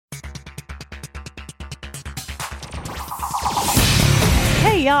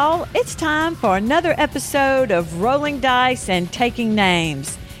Hey, y'all, it's time for another episode of Rolling Dice and Taking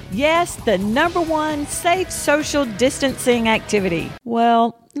Names. Yes, the number one safe social distancing activity.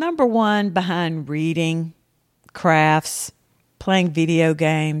 Well, number one behind reading, crafts, playing video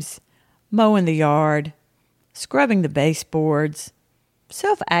games, mowing the yard, scrubbing the baseboards,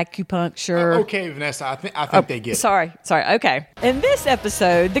 self-acupuncture. Okay, Vanessa, I think they get it. Sorry, okay. In this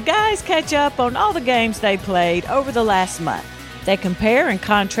episode, the guys catch up on all the games they played over the last month. They compare and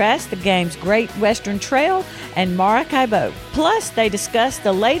contrast the games Great Western Trail and Maracaibo. Plus, they discuss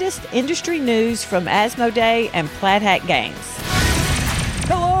the latest industry news from Asmodee and Plaid Hat Games.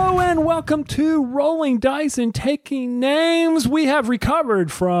 Hello and welcome to Rolling Dice and Taking Names. We have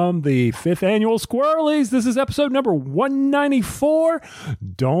recovered from the 5th annual Squirrelies. This is episode number 194.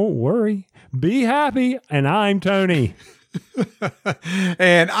 Don't worry, be happy, and I'm Tony.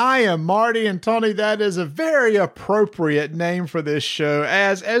 And I am Marty, and Tony, that is a very appropriate name for this show.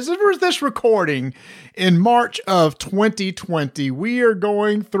 As it was this recording in March of 2020, we are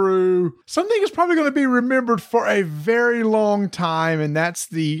going through something that's probably going to be remembered for a very long time, and that's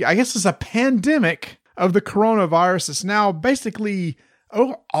it's a pandemic of the coronavirus. It's now basically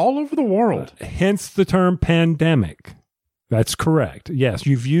all over the world. Hence the term pandemic. That's correct. Yes,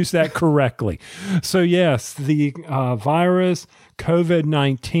 you've used that correctly. So yes, the virus,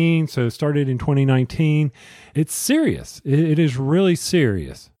 COVID-19, so it started in 2019. It's serious. It is really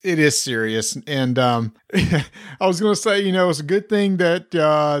serious. It is serious. And I was going to say, it's a good thing that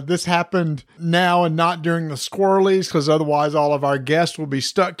this happened now and not during the Squirrelies, because otherwise all of our guests will be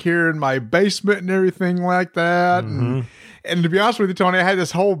stuck here in my basement and everything like that. Mm-hmm. And to be honest with you, Tony, I had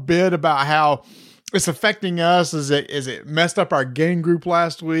this whole bit about how it's affecting us as it messed up our game group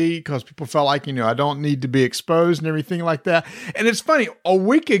last week because people felt like, I don't need to be exposed and everything like that. And it's funny, a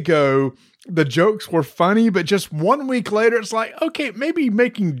week ago, the jokes were funny, but just 1 week later, it's like, okay, maybe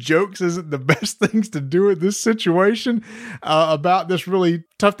making jokes isn't the best things to do in this situation about this really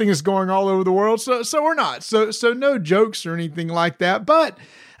tough thing that's going all over the world. So we're not. So no jokes or anything like that. But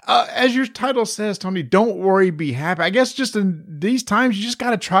as your title says, Tony, don't worry, be happy. I guess just in these times, you just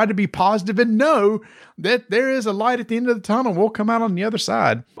got to try to be positive and know that there is a light at the end of the tunnel. We'll come out on the other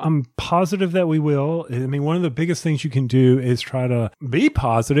side. I'm positive that we will. I mean, one of the biggest things you can do is try to be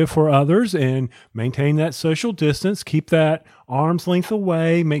positive for others and maintain that social distance, keep that arm's length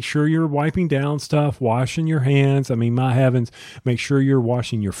away, make sure you're wiping down stuff, washing your hands. I mean, my heavens, make sure you're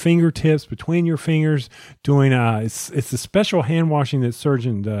washing your fingertips between your fingers, doing, it's the special hand washing that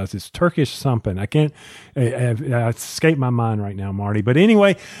surgeon does. It's Turkish something. I can't, it's escaped my mind right now, Marty. But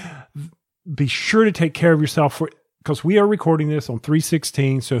anyway, be sure to take care of yourself because we are recording this on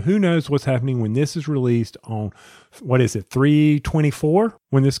 3/16. So who knows what's happening when this is released on, 3/24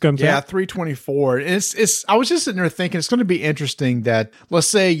 when this comes out? Yeah, 3/24. I was just sitting there thinking it's going to be interesting that, let's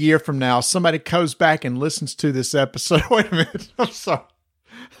say a year from now, somebody goes back and listens to this episode. Wait a minute. I'm sorry.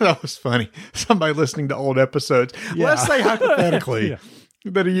 That was funny. Somebody listening to old episodes. Yeah. Let's say hypothetically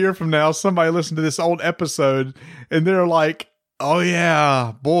that a year from now, somebody listened to this old episode and they're like, oh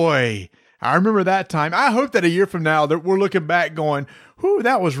yeah, boy, I remember that time. I hope that a year from now that we're looking back going, whew,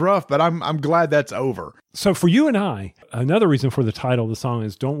 that was rough, but I'm glad that's over. So for you and I, another reason for the title of the song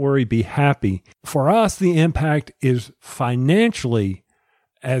is Don't Worry, Be Happy. For us, the impact is financially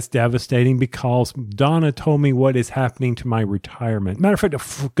as devastating because Donna told me what is happening to my retirement. Matter of fact,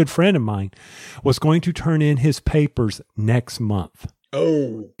 a good friend of mine was going to turn in his papers next month.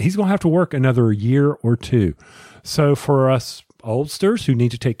 Oh. He's going to have to work another year or two. So for us oldsters who need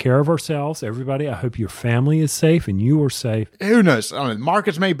to take care of ourselves, everybody, I hope your family is safe and you are safe. Who knows? I don't know,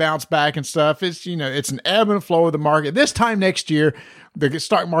 markets may bounce back and stuff. It's, it's an ebb and flow of the market. This time next year, the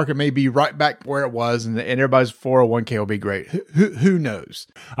stock market may be right back where it was and everybody's 401k will be great. Who knows?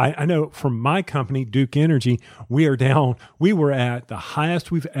 I know from my company, Duke Energy, we were at the highest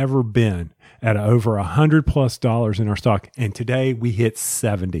we've ever been at over $100+ in our stock. And today we hit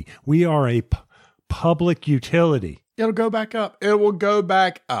 70. We are a public utility. It'll go back up. It will go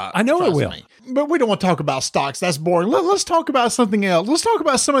back up. I know it will. But we don't want to talk about stocks. That's boring. Let's talk about something else. Let's talk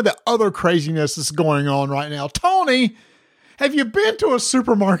about some of the other craziness that's going on right now. Tony, have you been to a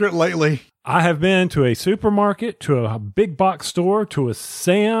supermarket lately? I have been to a supermarket, to a big box store, to a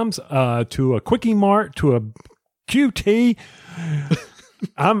Sam's, to a Quickie Mart, to a QT.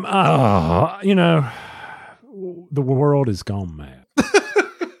 The world is gone mad.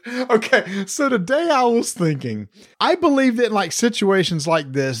 Okay, so today I was thinking, I believe that in like situations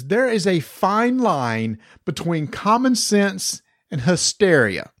like this, there is a fine line between common sense and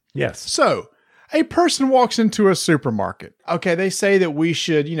hysteria. Yes. So a person walks into a supermarket. Okay, they say that we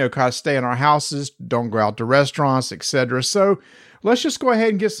should, kind of stay in our houses, don't go out to restaurants, etc. So let's just go ahead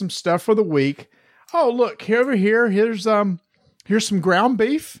and get some stuff for the week. Oh, look, here's some ground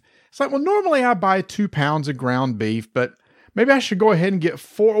beef. It's like, well, normally I buy 2 pounds of ground beef, but maybe I should go ahead and get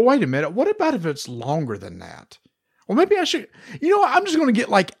 4. Wait a minute. What about if it's longer than that? Well, maybe I should, I'm just going to get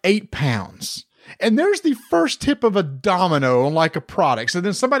like 8 pounds. And there's the first tip of a domino on like a product. So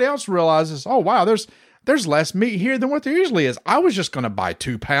then somebody else realizes, oh, wow, there's less meat here than what there usually is. I was just going to buy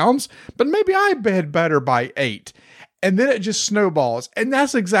 2 pounds, but maybe I had better buy 8. And then it just snowballs. And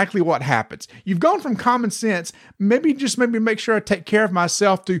that's exactly what happens. You've gone from common sense, maybe make sure I take care of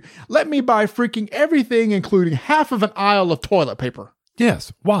myself, to let me buy freaking everything, including half of an aisle of toilet paper.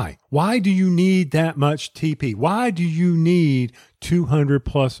 Yes. Why? Why do you need that much TP? Why do you need 200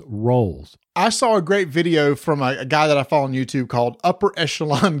 plus rolls? I saw a great video from a guy that I follow on YouTube called Upper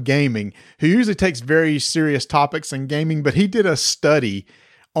Echelon Gaming, who usually takes very serious topics in gaming, but he did a study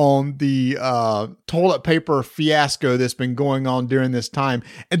on the toilet paper fiasco that's been going on during this time,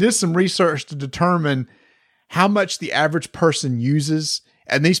 and did some research to determine how much the average person uses.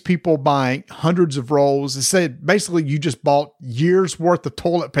 And these people buying hundreds of rolls, they said basically you just bought years worth of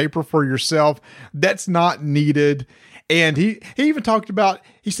toilet paper for yourself. That's not needed. And he even talked about,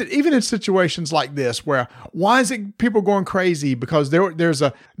 he said, even in situations like this, where why is it people going crazy? Because there's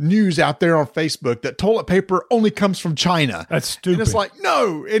a news out there on Facebook that toilet paper only comes from China. That's stupid. And it's like,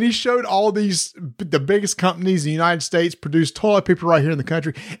 no. And he showed all the biggest companies in the United States produce toilet paper right here in the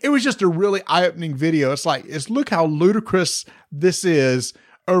country. It was just a really eye-opening video. It's like, look how ludicrous this is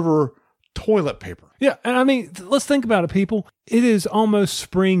over toilet paper. Yeah. And I mean, let's think about it, people. It is almost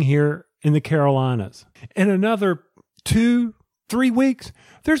spring here in the Carolinas. In another 2-3 weeks,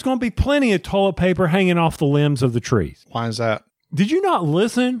 there's going to be plenty of toilet paper hanging off the limbs of the trees. Why is that? Did you not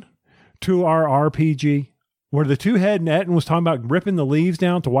listen to our RPG where the two-head Etten was talking about ripping the leaves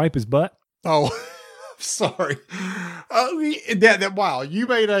down to wipe his butt? Oh, sorry. Wow, you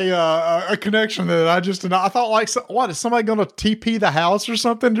made a connection that I just did not. I thought, like, what, is somebody going to TP the house or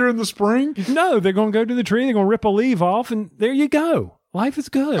something during the spring? No, they're going to go to the tree, they're going to rip a leaf off, and there you go. Life is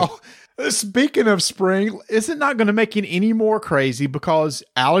good. Oh, speaking of spring, is it not going to make it any more crazy? Because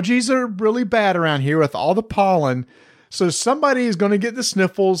allergies are really bad around here with all the pollen. So somebody is going to get the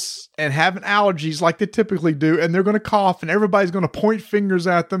sniffles and having allergies like they typically do, and they're going to cough, and everybody's going to point fingers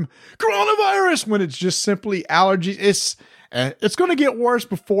at them. Coronavirus, when it's just simply allergies. It's going to get worse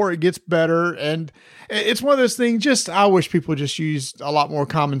before it gets better. And it's one of those things, I wish people just used a lot more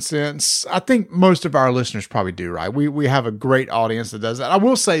common sense. I think most of our listeners probably do, right? We have a great audience that does that. I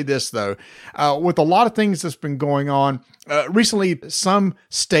will say this, though, with a lot of things that's been going on, recently, some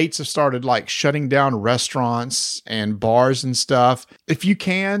states have started like shutting down restaurants and bars and stuff. If you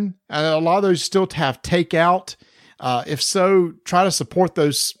can, a lot of those still have takeout. If so, try to support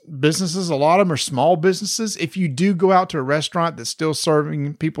those businesses. A lot of them are small businesses. If you do go out to a restaurant that's still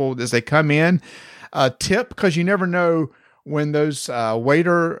serving people as they come in, tip, because you never know when those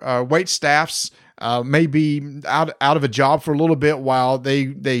wait staffs may be out of a job for a little bit while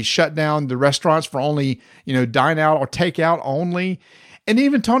they shut down the restaurants for only, dine out or take out only. And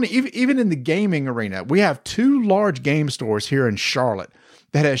even, Tony, even in the gaming arena, we have 2 large game stores here in Charlotte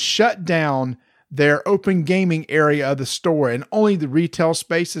that has shut down their open gaming area of the store, and only the retail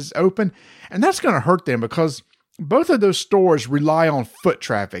space is open. And that's going to hurt them because both of those stores rely on foot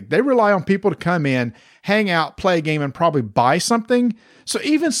traffic. They rely on people to come in, hang out, play a game, and probably buy something. So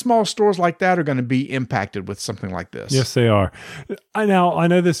even small stores like that are going to be impacted with something like this. Yes, they are. I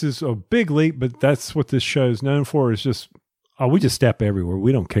know this is a big leap, but that's what this show is known for, is just, we just step everywhere.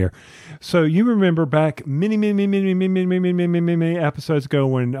 We don't care. So you remember back many episodes ago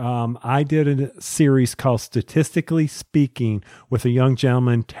when I did a series called Statistically Speaking with a young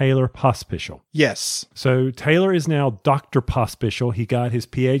gentleman, Taylor Pospischal. Yes. So Taylor is now Dr. Pospischal. He got his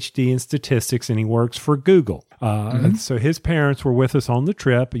PhD in statistics and he works for Google. So his parents were with us on the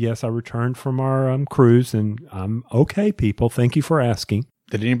trip. Yes, I returned from our cruise, and I'm okay, people. Thank you for asking.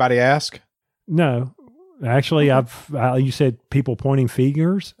 Did anybody ask? No. Actually, you said people pointing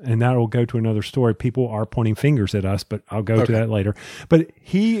fingers, and that will go to another story. People are pointing fingers at us, but I'll go to that later. But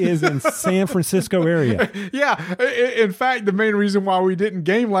he is in San Francisco area. Yeah. In fact, the main reason why we didn't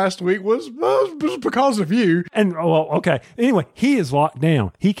game last week was because of you. And, okay. Anyway, he is locked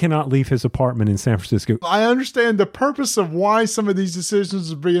down. He cannot leave his apartment in San Francisco. I understand the purpose of why some of these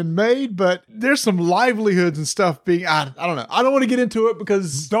decisions are being made, but there's some livelihoods and stuff being, I don't know. I don't want to get into it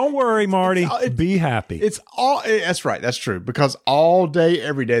because... Don't worry, Marty. Be happy. That's right. That's true. Because all day,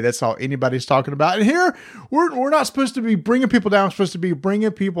 every day, that's all anybody's talking about. And here, we're not supposed to be bringing people down. We're supposed to be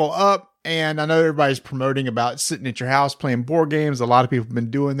bringing people up. And I know everybody's promoting about sitting at your house playing board games. A lot of people have been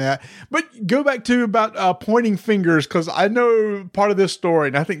doing that. But go back to about pointing fingers, because I know part of this story,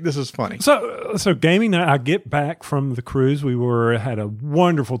 and I think this is funny. So gaming night, I get back from the cruise. We had a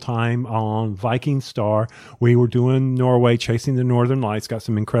wonderful time on Viking Star. We were doing Norway, chasing the Northern Lights. Got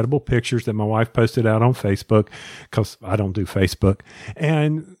some incredible pictures that my wife posted out on Facebook, because I don't do Facebook.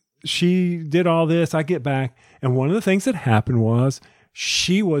 And she did all this. I get back, and one of the things that happened was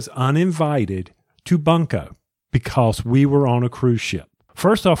she was uninvited to Bunko because we were on a cruise ship.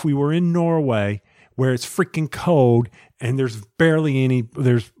 First off, we were in Norway, where it's freaking cold, and there's barely any,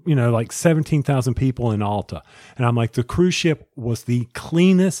 like 17,000 people in Alta. And I'm like, the cruise ship was the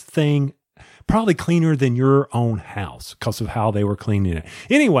cleanest thing, probably cleaner than your own house because of how they were cleaning it.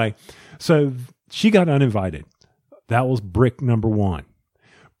 Anyway, so she got uninvited. That was brick number one.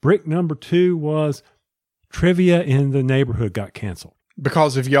 Brick number two was trivia in the neighborhood got canceled.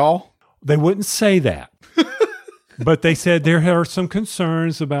 Because of y'all? They wouldn't say that. But they said there are some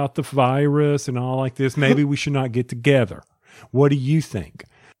concerns about the virus and all like this. Maybe we should not get together. What do you think?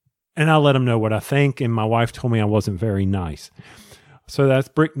 And I let them know what I think. And my wife told me I wasn't very nice. So that's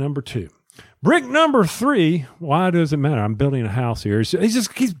brick number two. Brick number three, why does it matter? I'm building a house here. He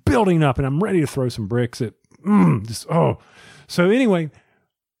just keeps building up, and I'm ready to throw some bricks at, So anyway,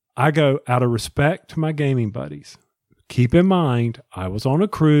 I go, out of respect to my gaming buddies, keep in mind, I was on a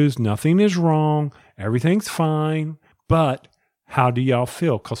cruise. Nothing is wrong. Everything's fine. But how do y'all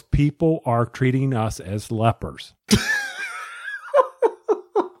feel? Because people are treating us as lepers.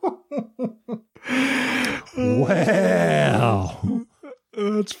 Well,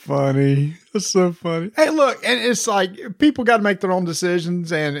 that's funny. That's so funny. Hey, look, and it's like people got to make their own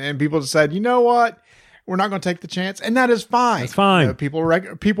decisions, and people decide, you know what? We're not going to take the chance, and that is fine. It's fine. People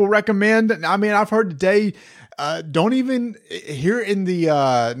recommend. I mean, I've heard today. Don't even here in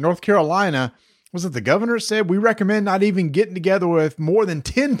the North Carolina. Was it the governor said we recommend not even getting together with more than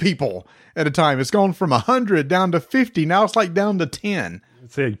 10 people at a time? It's gone from 100 down to 50. Now it's like down to 10.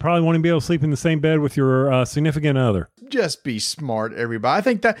 That's it. You probably want to be able to sleep in the same bed with your significant other. Just be smart, everybody. I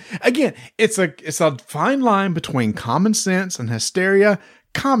think that again, it's a fine line between common sense and hysteria.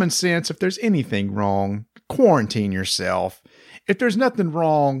 Common sense, if there's anything wrong, quarantine yourself. If there's nothing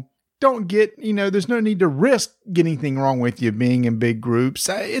wrong, don't get, there's no need to risk getting anything wrong with you being in big groups.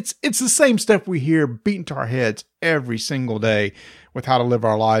 It's the same stuff we hear beaten to our heads every single day with how to live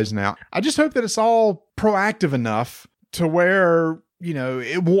our lives now. I just hope that it's all proactive enough to where,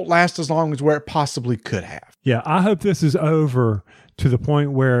 it won't last as long as where it possibly could have. Yeah, I hope this is over to the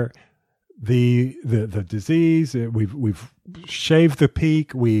point where the disease, we've shaved the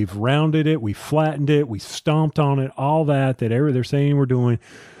peak, we've rounded it, we've flattened it, we stomped on it, all that they're saying we're doing,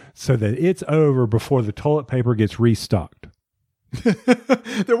 so that it's over before the toilet paper gets restocked.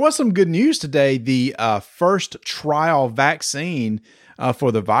 There was some good news today. The first trial vaccine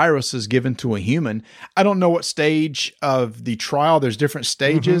for the virus is given to a human. I don't know what stage of the trial. There's different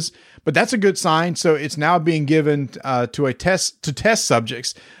stages, but that's a good sign. So it's now being given to test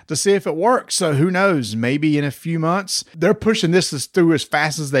subjects to see if it works. So who knows? Maybe in a few months, they're pushing this through as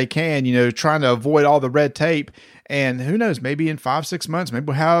fast as they can, trying to avoid all the red tape. And who knows? Maybe in 5-6 months, maybe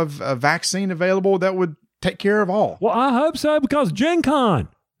we'll have a vaccine available that would take care of all. Well, I hope so, because Gen Con.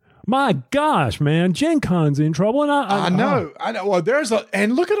 My gosh, man, Gen Con's in trouble, and I know. Well,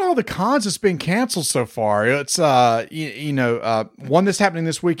 and look at all the cons that's been canceled so far. It's one that's happening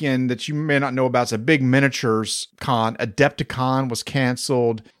this weekend that you may not know about. It's a big miniatures con. Adepticon was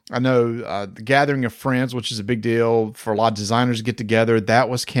canceled. I know the Gathering of Friends, which is a big deal for a lot of designers to get together, that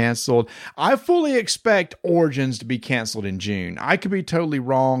was canceled. I fully expect Origins to be canceled in June. I could be totally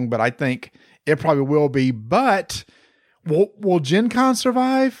wrong, but I think it probably will be. But will Gen Con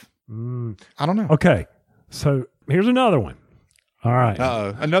survive? I don't know. Okay, so here's another one. All right.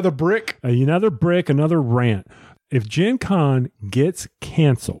 Another brick? Another rant. If Gen Con gets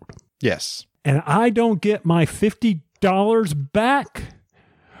canceled. Yes. And I don't get my $50 back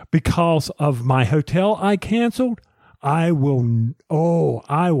because of my hotel I canceled, I will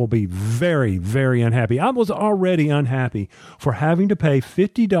be very, very unhappy. I was already unhappy for having to pay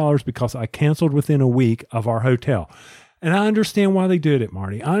 $50 because I canceled within a week of our hotel. And I understand why they did it,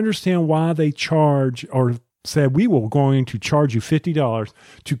 Marty. I understand why they charge or said we were going to charge you $50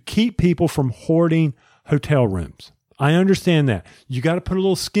 to keep people from hoarding hotel rooms. I understand that. You got to put a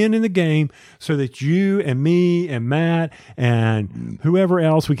little skin in the game so that you and me and Matt and whoever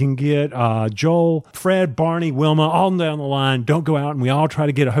else we can get, Joel, Fred, Barney, Wilma, all down the line, don't go out and we all try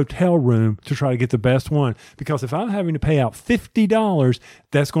to get a hotel room to try to get the best one. Because if I'm having to pay out $50,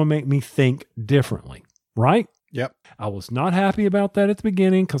 that's going to make me think differently, right? Yep. I was not happy about that at the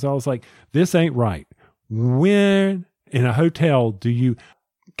beginning because I was like, this ain't right. When in a hotel do you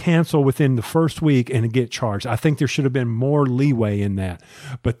cancel within the first week and get charged? I think there should have been more leeway in that,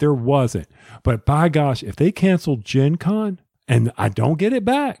 but there wasn't. But by gosh, if they canceled Gen Con and I don't get it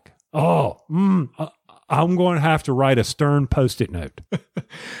back, I'm going to have to write a stern Post-it note.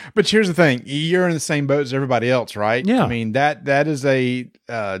 But here's the thing. You're in the same boat as everybody else, right? Yeah. I mean, that is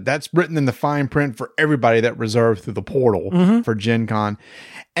that's written in the fine print for everybody that reserved through the portal for Gen Con.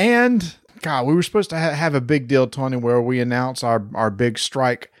 And God, we were supposed to have a big deal, Tony, where we announce our big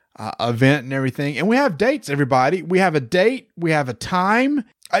strike event and everything. And we have dates, everybody. We have a date. We have a time.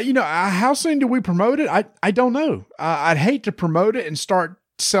 How soon do we promote it? I don't know. I'd hate to promote it and start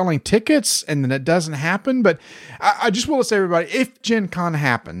selling tickets and then it doesn't happen. But I just want to say, everybody, if Gen Con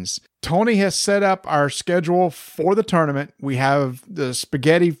happens, Tony has set up our schedule for the tournament. We have the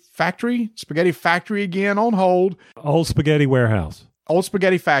Spaghetti Factory again on hold. Old Spaghetti Warehouse. Old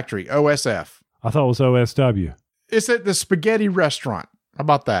Spaghetti Factory, OSF. I thought it was OSW. It's at the Spaghetti Restaurant. How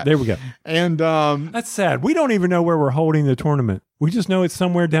about that? There we go. And that's sad. We don't even know where we're holding the tournament. We just know it's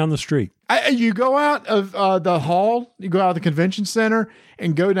somewhere down the street. You go out of the hall, you go out of the convention center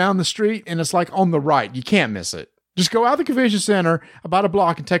and go down the street, and it's like on the right. You can't miss it. Just go out of the convention center about a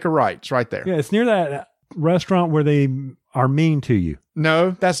block and take a right. It's right there. Yeah, it's near that restaurant where they are mean to you.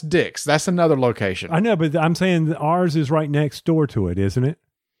 No, that's Dick's. That's another location. I know, but I'm saying that ours is right next door to it, isn't it?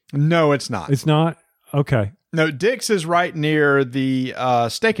 No, it's not. It's not? Okay. No, Dick's is right near the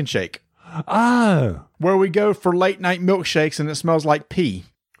Steak and Shake. Oh. Where we go for late night milkshakes and it smells like pee.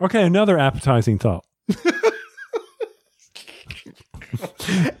 Okay, another appetizing thought.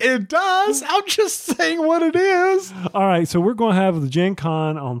 It does. I'm just saying what it is. All right, so we're going to have the Gen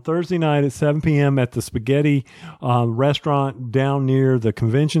Con on Thursday night at 7 p.m. at the Spaghetti restaurant down near the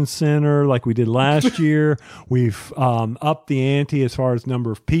convention center like we did last year. We've upped the ante as far as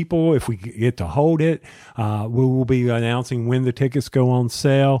number of people. If we get to hold it, we will be announcing when the tickets go on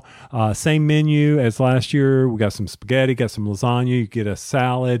sale. Same menu as last year. We got some spaghetti, got some lasagna. You get a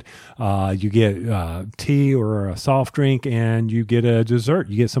salad. You get tea or a soft drink, and you get a dessert.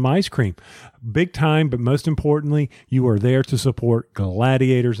 You get some ice cream. Big time, but most importantly, you are there to support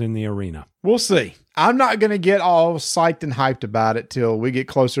gladiators in the arena. We'll see. I'm not going to get all psyched and hyped about it till we get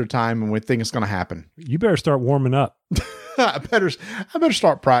closer to time and we think it's going to happen. You better start warming up. I better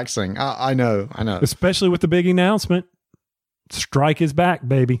start practicing. I know. Especially with the big announcement. Strike is back,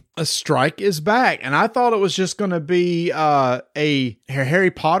 baby. A strike is back. And I thought it was just going to be a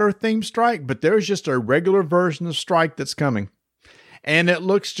Harry Potter themed strike, but there's just a regular version of strike that's coming. And it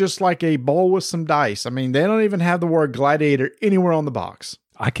looks just like a bowl with some dice. I mean, they don't even have the word gladiator anywhere on the box.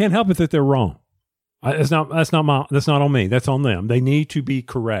 I can't help it that they're wrong. That's not on me. That's on them. They need to be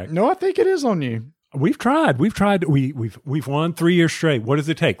correct. No, I think it is on you. We've tried. We've won 3 years straight. What does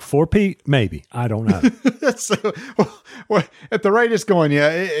it take? 4 Pete? Maybe. I don't know. So, well, at the rate it's going, yeah,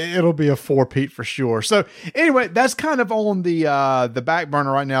 it'll be a 4 Pete for sure. So anyway, that's kind of on the back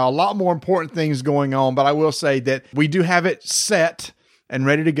burner right now. A lot more important things going on, but I will say that we do have it set and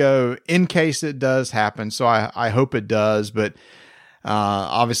ready to go in case it does happen. So I hope it does, but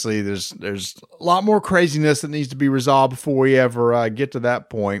obviously there's a lot more craziness that needs to be resolved before we ever get to that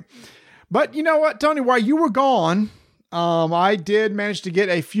point. But you know what, Tony, while you were gone, I did manage to get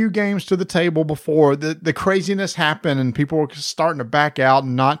a few games to the table before the craziness happened and people were starting to back out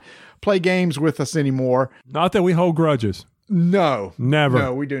and not play games with us anymore. Not that we hold grudges. No. Never.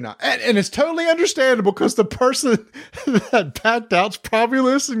 No, we do not. And it's totally understandable because the person that backed out's probably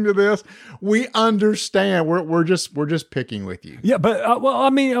listening to this. We understand. We're just picking with you. Yeah, but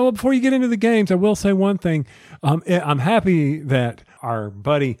before you get into the games, I will say one thing. I'm happy that our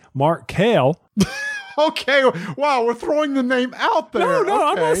buddy Mark Kale. Okay. Wow, we're throwing the name out there.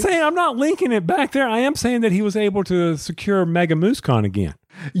 No, Okay. I'm not linking it back there. I am saying that he was able to secure Mega MooseCon again.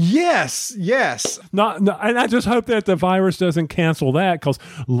 Yes. No, and I just hope that the virus doesn't cancel that because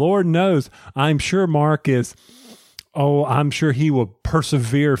Lord knows, I'm sure Mark is. Oh, I'm sure he will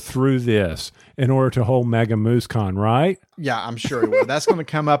persevere through this in order to hold Mega MooseCon, right? Yeah, I'm sure he will. That's going to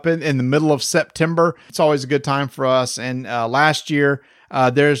come up in the middle of September. It's always a good time for us. And last year,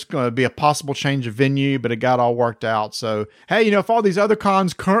 there's going to be a possible change of venue, but it got all worked out. So, hey, if all these other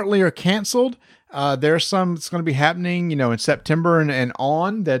cons currently are canceled, there's some that's going to be happening, in September and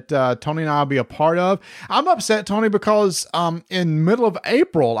on that Tony and I will be a part of. I'm upset, Tony, because in middle of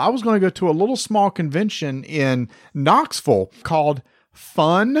April, I was going to go to a little small convention in Knoxville called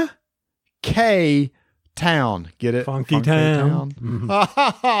Fun K Town. Get it? Funky Town. Mm-hmm.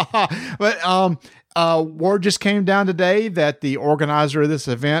 But Word just came down today that the organizer of this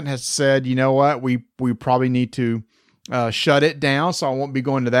event has said, you know what, we probably need to shut it down. So I won't be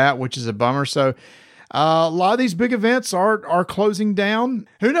going to that, which is a bummer. So a lot of these big events are closing down.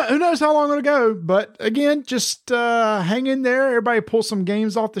 Who knows how long it'll go? But again, just hang in there. Everybody pull some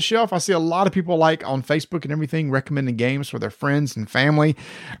games off the shelf. I see a lot of people like on Facebook and everything recommending games for their friends and family,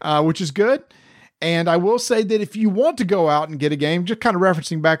 which is good. And I will say that if you want to go out and get a game, just kind of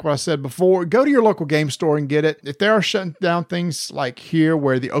referencing back what I said before, go to your local game store and get it. If they are shutting down things like here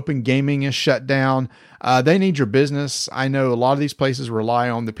where the open gaming is shut down, they need your business. I know a lot of these places rely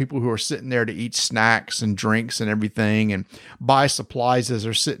on the people who are sitting there to eat snacks and drinks and everything and buy supplies as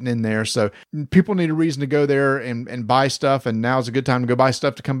they're sitting in there. So people need a reason to go there and buy stuff. And now's a good time to go buy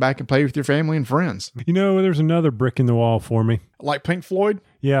stuff to come back and play with your family and friends. You know, there's another brick in the wall for me. Like Pink Floyd?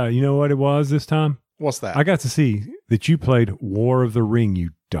 Yeah, you know what it was this time? What's that? I got to see that you played War of the Ring,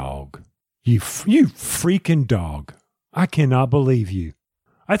 you dog. You freaking dog. I cannot believe you.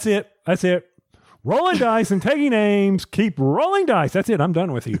 That's it. Rolling dice and taking names. Keep rolling dice. That's it. I'm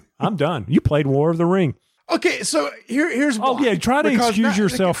done with you. I'm done. You played War of the Ring. Okay, so here's why. Oh, yeah, try to excuse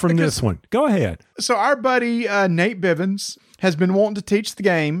yourself from this one. Go ahead. So our buddy Nate Bivens has been wanting to teach the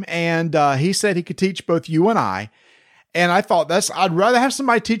game, and he said he could teach both you and I. And I thought I'd rather have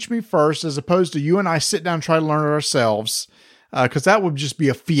somebody teach me first as opposed to you and I sit down and try to learn it ourselves, because that would just be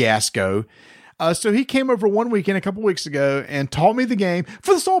a fiasco. So he came over one weekend a couple weeks ago and taught me the game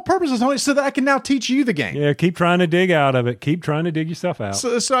for the sole purpose of Tony, so that I can now teach you the game. Yeah, keep trying to dig out of it. Keep trying to dig yourself out.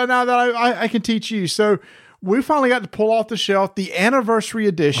 So now that I can teach you. So we finally got to pull off the shelf the anniversary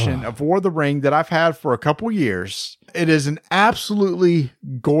edition of War of the Ring that I've had for a couple years. It is an absolutely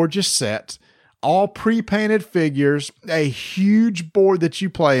gorgeous set. All pre-painted figures, a huge board that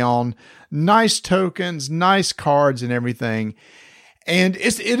you play on, nice tokens, nice cards and everything. And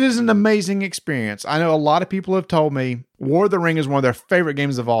it is an amazing experience. I know a lot of people have told me War of the Ring is one of their favorite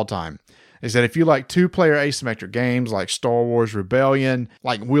games of all time. They said if you like two-player asymmetric games like Star Wars Rebellion,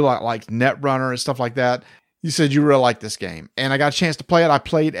 like we like Netrunner and stuff like that, you said you really like this game. And I got a chance to play it. I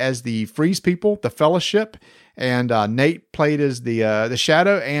played as the Freeze people, the Fellowship, and Nate played as the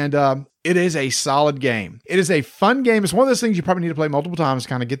Shadow, and it is a solid game. It is a fun game. It's one of those things you probably need to play multiple times to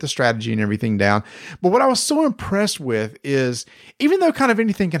kind of get the strategy and everything down. But what I was so impressed with is, even though kind of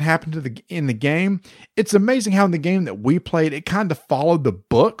anything can happen in the game, it's amazing how in the game that we played, it kind of followed the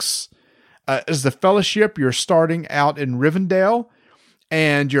books. As the Fellowship, you're starting out in Rivendell,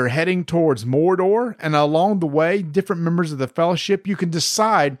 and you're heading towards Mordor, and along the way, different members of the Fellowship, you can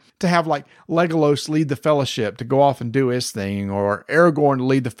decide to have like Legolas lead the Fellowship to go off and do his thing, or Aragorn to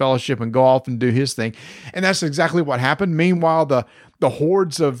lead the Fellowship and go off and do his thing. And that's exactly what happened. Meanwhile, the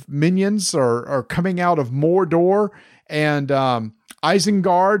hordes of minions are coming out of Mordor, and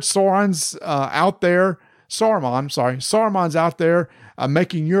Isengard, Saruman's out there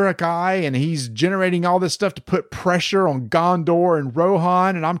making Uruk-hai, and he's generating all this stuff to put pressure on Gondor and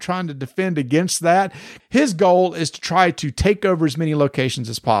Rohan, and I'm trying to defend against that. His goal is to try to take over as many locations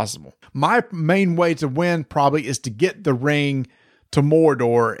as possible. My main way to win probably is to get the ring to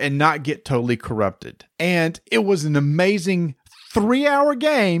Mordor and not get totally corrupted. And it was an amazing 3-hour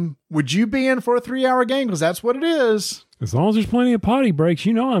game. Would you be in for a 3-hour game? Because that's what it is. As long as there's plenty of potty breaks,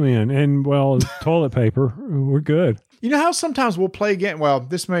 you know I'm in. And, well, toilet paper, we're good. You know how sometimes we'll play a game? Well,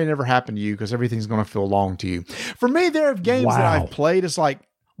 this may never happen to you because everything's going to feel long to you. For me, there are games that I've played. It's like,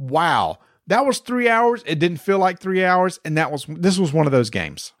 wow, that was 3 hours. It didn't feel like 3 hours. And this was one of those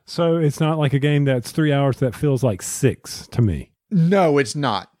games. So it's not like a game that's 3 hours that feels like 6 to me. No, it's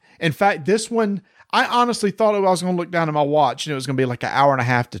not. In fact, this one, I honestly thought I was going to look down at my watch and it was going to be like 1.5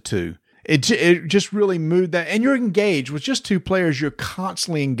 hours to 2. It just really moved that. And you're engaged. With just 2 players, you're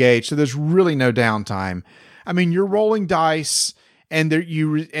constantly engaged. So there's really no downtime. I mean, you're rolling dice, and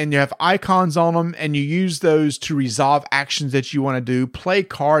you have icons on them, and you use those to resolve actions that you want to do. Play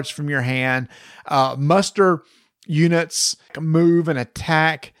cards from your hand, muster units, move and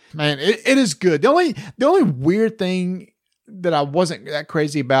attack. Man, it is good. The only weird thing that I wasn't that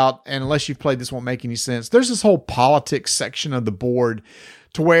crazy about, and unless you've played this, won't make any sense. There's this whole politics section of the board,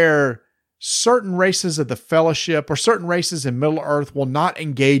 to where certain races of the Fellowship or certain races in Middle Earth will not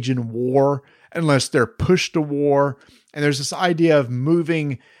engage in war unless they're pushed to war. And there's this idea of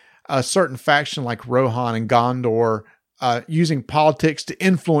moving a certain faction like Rohan and Gondor, using politics to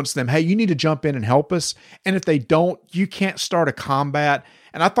influence them. Hey, you need to jump in and help us. And if they don't, you can't start a combat.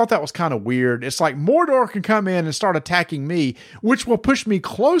 And I thought that was kind of weird. It's like Mordor can come in and start attacking me, which will push me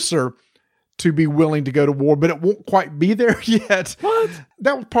closer to be willing to go to war, but it won't quite be there yet. What?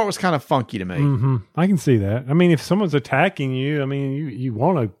 That part was kind of funky to me. Mm-hmm. I can see that. I mean, if someone's attacking you, I mean, you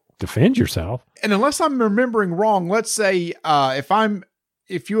want to defend yourself. And unless I'm remembering wrong, let's say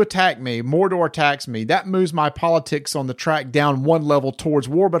if you attack me, Mordor attacks me, that moves my politics on the track down one level towards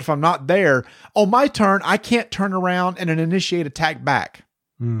war. But if I'm not there, on my turn, I can't turn around and initiate attack back.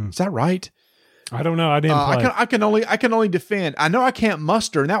 Is that right? I don't know. I didn't play. I can only defend. I know I can't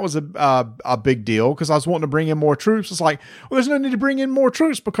muster, and that was a big deal because I was wanting to bring in more troops. It's like, well, there's no need to bring in more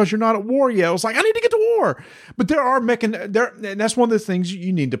troops because you're not at war yet. I was like, I need to get to war. But there are and that's one of the things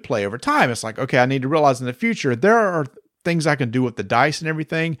you need to play over time. It's like, okay, I need to realize in the future there are things I can do with the dice and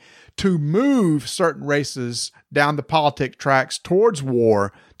everything to move certain races down the politic tracks towards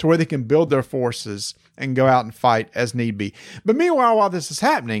war to where they can build their forces and go out and fight as need be. But meanwhile, while this is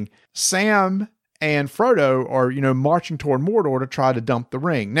happening, Sam and Frodo are, marching toward Mordor to try to dump the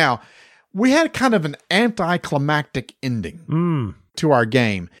ring. Now, we had kind of an anticlimactic ending to our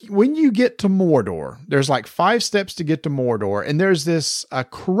game. When you get to Mordor, there's like 5 steps to get to Mordor, and there's this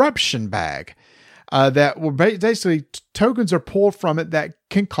corruption bag that will basically tokens are pulled from it that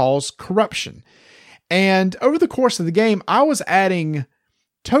can cause corruption. And over the course of the game, I was adding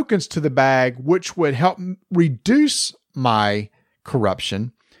tokens to the bag, which would help reduce my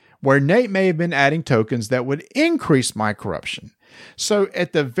corruption, where Nate may have been adding tokens that would increase my corruption. So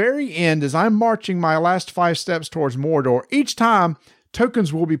at the very end, as I'm marching my last 5 steps towards Mordor, each time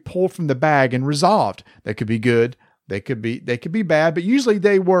tokens will be pulled from the bag and resolved. They could be good. They could be bad, but usually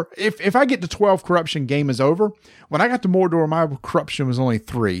they were, if I get to 12 corruption, game is over. When I got to Mordor, my corruption was only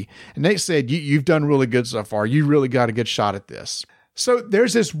 3. And Nate said, you've done really good so far. You really got a good shot at this. So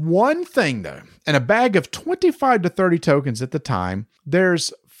there's this one thing though, in a bag of 25 to 30 tokens at the time,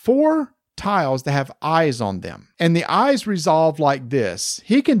 there's 4 tiles that have eyes on them. And the eyes resolve like this.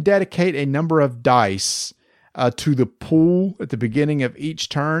 He can dedicate a number of dice to the pool at the beginning of each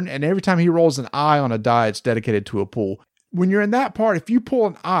turn. And every time he rolls an eye on a die, it's dedicated to a pool. When you're in that part, if you pull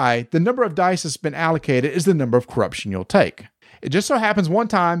an eye, the number of dice that's been allocated is the number of corruption you'll take. It just so happens one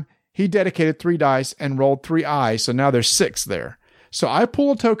time he dedicated 3 dice and rolled 3 eyes. So now there's 6 there. So I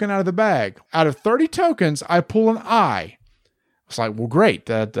pull a token out of the bag. Out of 30 tokens, I pull an eye. It's like, well, great.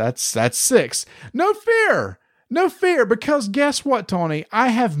 That's 6. No fear, because guess what, Tony? I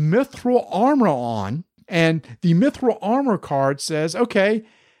have mithril armor on, and the mithril armor card says, okay,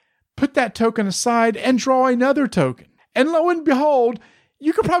 put that token aside and draw another token. And lo and behold,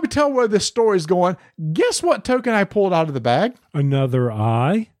 you can probably tell where this story is going. Guess what token I pulled out of the bag? Another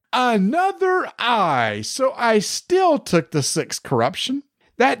eye. Another eye. So I still took the 6 corruption.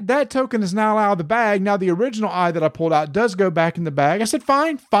 That token is now out of the bag. Now the original eye that I pulled out does go back in the bag. I said,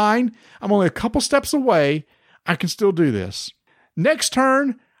 fine. I'm only a couple steps away. I can still do this. Next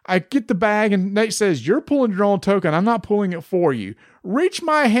turn, I get the bag and Nate says, you're pulling your own token. I'm not pulling it for you. Reach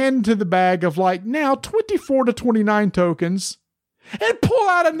my hand into the bag of now 24 to 29 tokens and pull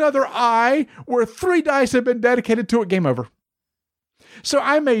out another eye where 3 dice have been dedicated to it. Game over. So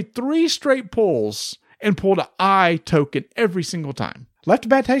I made 3 straight pulls and pulled an eye token every single time. Left a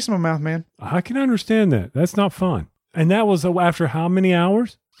bad taste in my mouth, man. I can understand that. That's not fun. And that was after how many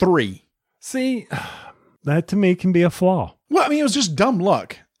hours? 3. See, that to me can be a flaw. Well, it was just dumb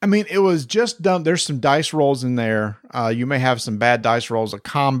luck. It was just dumb. There's some dice rolls in there. You may have some bad dice rolls of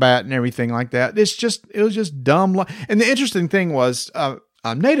combat and everything like that. It was just dumb luck. And the interesting thing was,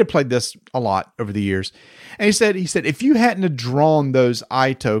 Nate had played this a lot over the years. And he said, if you hadn't have drawn those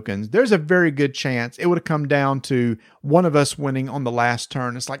eye tokens, there's a very good chance it would have come down to one of us winning on the last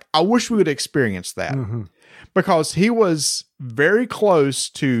turn. It's like, I wish we would experience that because he was very close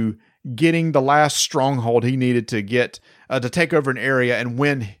to getting the last stronghold he needed to get to take over an area and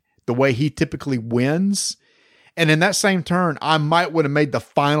win the way he typically wins. And in that same turn, I would have made the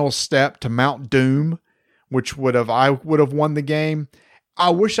final step to Mount Doom, which I would have won the game. I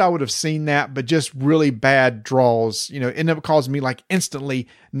wish I would have seen that, but just really bad draws, ended up causing me instantly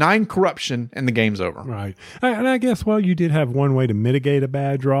 9 corruption and the game's over. Right. And I guess, you did have one way to mitigate a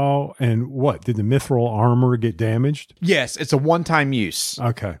bad draw. And what? Did the mithril armor get damaged? Yes, it's a one-time use.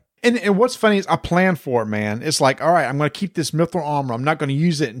 Okay. And what's funny is I planned for it, man. It's like, all right, I'm going to keep this mithril armor. I'm not going to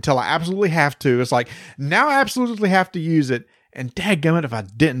use it until I absolutely have to. It's like, now I absolutely have to use it. And dadgummit if I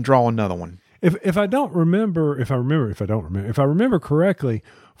didn't draw another one. If I remember correctly,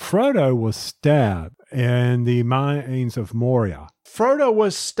 Frodo was stabbed in the mines of Moria. Frodo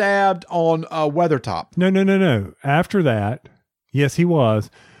was stabbed on Weathertop. No. After that, yes, he was.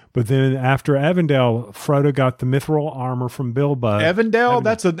 But then after Avondale, Frodo got the mithril armor from Bilbo. Avondale?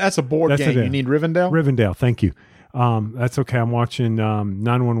 That's a board game. You need Rivendell? Rivendell, thank you. That's okay. I'm watching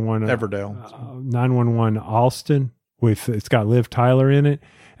 911. Everdale. 911 Alston. It's got Liv Tyler in it.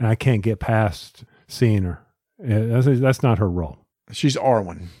 And I can't get past seeing her. That's not her role. She's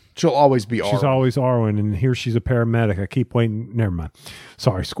Arwen. She'll always be Arwen. She's always Arwen, and here she's a paramedic. I keep waiting. Never mind.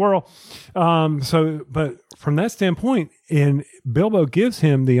 Sorry, squirrel. But from that standpoint, and Bilbo gives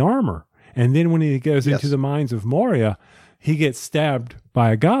him the armor, and then when he goes into the mines of Moria, he gets stabbed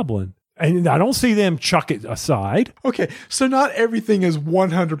by a goblin. And I don't see them chuck it aside. Okay, so not everything is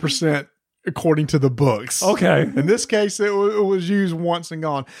 100% according to the books. Okay. In this case, it was used once and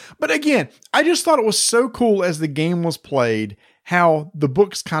gone. But again, I just thought it was so cool as the game was played, how the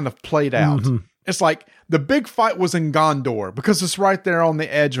books kind of played out. Mm-hmm. It's like the big fight was in Gondor because it's right there on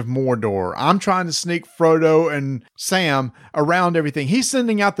the edge of Mordor. I'm trying to sneak Frodo and Sam around everything. He's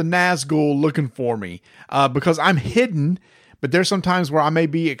sending out the Nazgul looking for me because I'm hidden. But there's some times where I may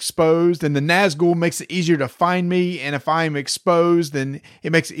be exposed, and the Nazgul makes it easier to find me. And if I'm exposed, then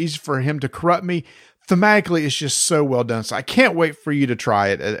it makes it easier for him to corrupt me. Thematically, it's just so well done. So I can't wait for you to try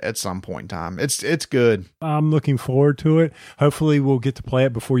it at some point in time. It's good. I'm looking forward to it. Hopefully, we'll get to play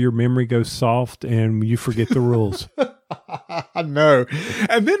it before your memory goes soft and you forget the rules. I know.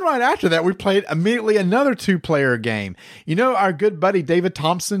 And then right after that, we played immediately another 2-player game. You know, our good buddy David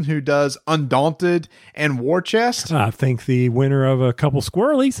Thompson, who does Undaunted and War Chest. I think the winner of a couple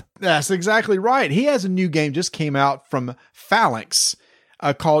squirrelies. That's exactly right. He has a new game just came out from Phalanx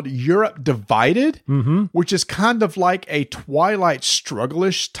called Europe Divided, which is kind of like a Twilight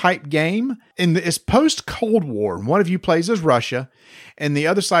Struggle-ish type game. And it's post-Cold War. One of you plays as Russia, and the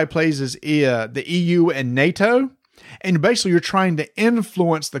other side plays as the EU and NATO. And basically, you're trying to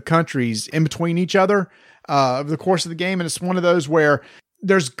influence the countries in between each other over the course of the game. And it's one of those where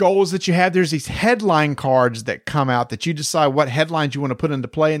there's goals that you have. There's these headline cards that come out that you decide what headlines you want to put into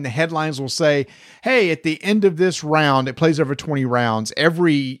play. And the headlines will say, hey, at the end of this round, it plays over 20 rounds.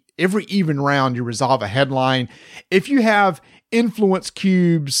 Every even round, you resolve a headline. If you have influence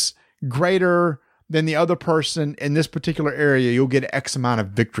cubes greater than the other person in this particular area, you'll get X amount of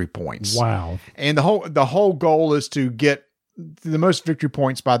victory points. Wow. And the whole goal is to get the most victory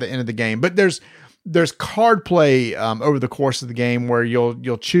points by the end of the game. But there's card play over the course of the game where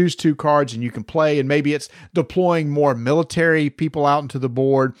you'll choose 2 cards and you can play, and maybe it's deploying more military people out into the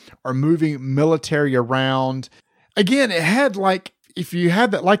board or moving military around. Again, it had if you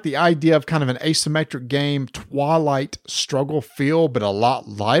had that, the idea of kind of an asymmetric game, Twilight Struggle feel, but a lot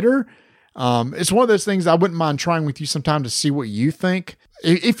lighter. It's one of those things I wouldn't mind trying with you sometime to see what you think.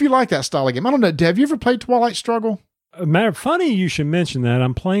 If you like that style of game. I don't know, have you ever played Twilight Struggle? Funny you should mention that.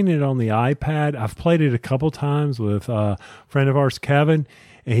 I'm playing it on the iPad. I've played it a couple times with a friend of ours, Kevin.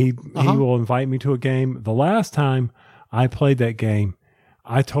 And he will invite me to a game. The last time I played that game,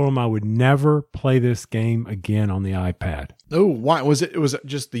 I told him I would never play this game again on the iPad. Oh, why? Was it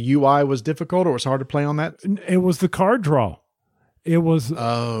just the UI was difficult, or it was hard to play on that? It was the card draw. It was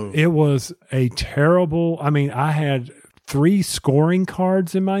a terrible, I had 3 scoring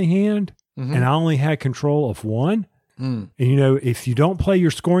cards in my hand, and I only had control of 1. And if you don't play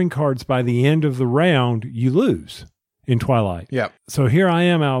your scoring cards by the end of the round, you lose in Twilight. Yeah. So here I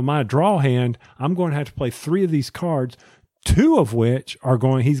am out of my draw hand. I'm going to have to play 3 of these cards, 2 of which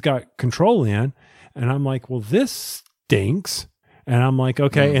he's got control in. And I'm like, well, this stinks. And I'm like,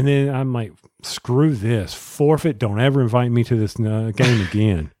 okay. And then I'm like, screw this, forfeit. Don't ever invite me to this game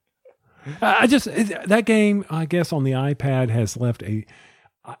again. That game, I guess, on the iPad has left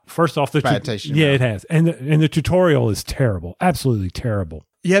first off, bad taste. It has. And the tutorial is terrible. Absolutely terrible.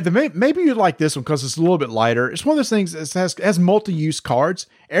 Yeah, maybe you'd like this one because it's a little bit lighter. It's one of those things that has multi-use cards.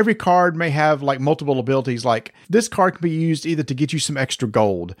 Every card may have multiple abilities. Like this card can be used either to get you some extra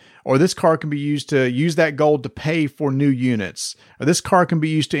gold, or this card can be used to use that gold to pay for new units, or this card can be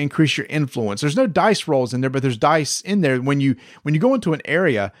used to increase your influence. There's no dice rolls in there, but there's dice in there. When you go into an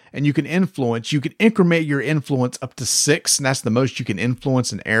area and you can influence, you can increment your influence up to 6, and that's the most you can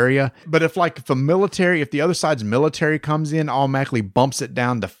influence an area. But if the other side's military comes in, automatically bumps it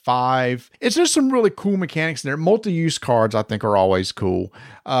down to 5. It's just some really cool mechanics in there. Multi-use cards, I think, are always cool.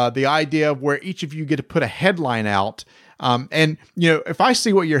 The idea of where each of you get to put a headline out. And if I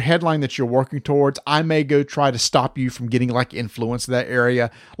see what your headline that you're working towards, I may go try to stop you from getting influence in that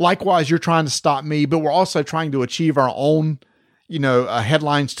area. Likewise, you're trying to stop me, but we're also trying to achieve our own,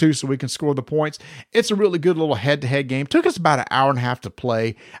 headlines too, so we can score the points. It's a really good little head-to-head game. Took us about an hour and a half to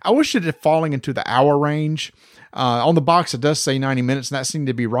play. I wish it had fallen into the hour range. On the box, it does say 90 minutes, and that seemed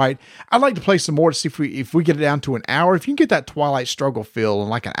to be right. I'd like to play some more to see if we get it down to an hour. If you can get that Twilight Struggle feel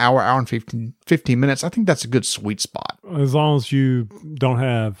in an hour and 15 minutes, I think that's a good sweet spot. As long as you don't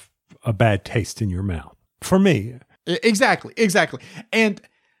have a bad taste in your mouth. For me. Exactly. And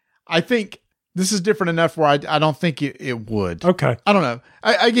I think This is different enough where I don't think it would. Okay. I don't know.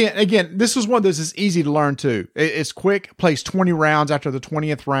 Again, this was one of those that's easy to learn too. It's quick, plays 20 rounds. After the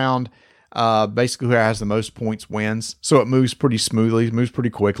 20th round, basically who has the most points wins. So it moves pretty smoothly, it moves pretty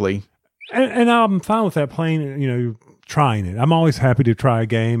quickly. And I'm fine with that playing, trying it. I'm always happy to try a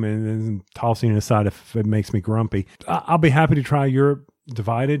game and tossing it aside if it makes me grumpy. I'll be happy to try Europe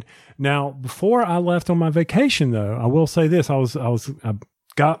Divided. Now, before I left on my vacation, though, I will say this: I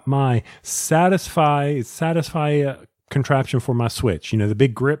got my Satisfy contraption for my Switch. The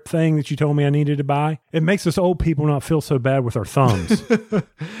big grip thing that you told me I needed to buy. It makes us old people not feel so bad with our thumbs.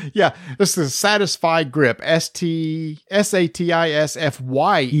 Yeah, this is Satisfy Grip,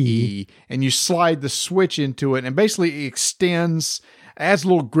 SATISFYE, and you slide the Switch into it, and basically it extends, adds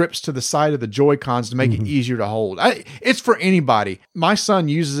little grips to the side of the Joy-Cons to make it easier to hold. It's for anybody. My son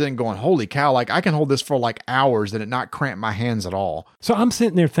uses it and going, holy cow, like I can hold this for like hours and it not cramp my hands at all. So I'm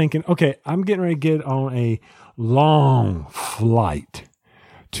sitting there thinking, okay, I'm getting ready to get on a long flight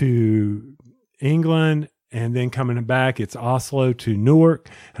to England and then coming back, it's Oslo to Newark.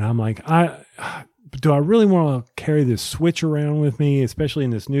 And I'm like, do I really want to carry this Switch around with me, especially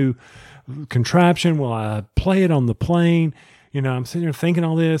in this new contraption? Will I play it on the plane? I'm sitting there thinking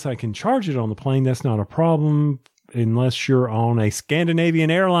all this. I can charge it on the plane. That's not a problem unless you're on a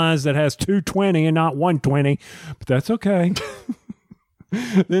Scandinavian Airlines that has 220 and not 120. But that's okay.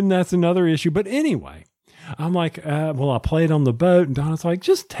 Then that's another issue. But anyway, I'm like, I'll play it on the boat. And Donna's like,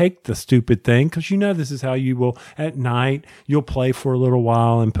 just take the stupid thing because this is how you will at night. You'll play for a little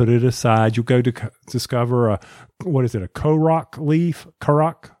while and put it aside. You'll go to discover a Korok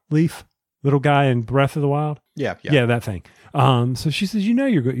leaf, little guy in Breath of the Wild. Yeah, that thing. So she says,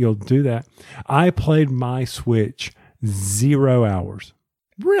 you'll do that. I played my Switch 0 hours.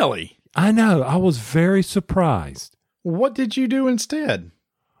 Really? I know. I was very surprised. What did you do instead?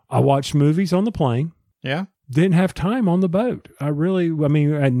 I watched movies on the plane. Yeah. Didn't have time on the boat. At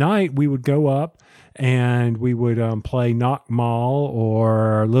night we would go up and we would play Knock Mall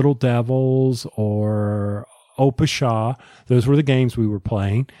or Little Devils or Opasha. Those were the games we were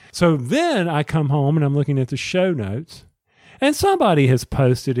playing. So then I come home and I'm looking at the show notes and somebody has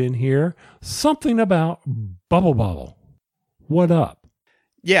posted in here something about Bubble Bobble. What up?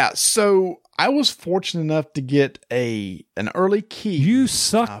 Yeah. So I was fortunate enough to get an early key. You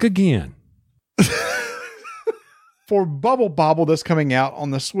suck again. For Bubble Bobble that's coming out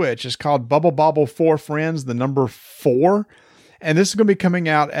on the Switch. It's called Bubble Bobble 4 Friends, the number 4. And this is going to be coming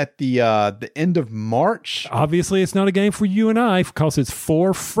out at the end of March. Obviously, it's not a game for you and I because it's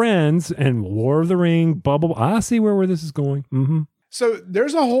 4 friends and War of the Ring, Bubble. I see where this is going. Mm-hmm. So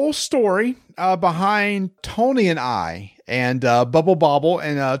there's a whole story behind Tony and I and Bubble Bobble.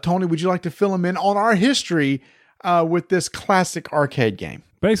 And Tony, would you like to fill him in on our history with this classic arcade game?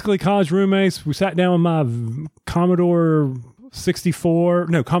 Basically, college roommates, we sat down with my Commodore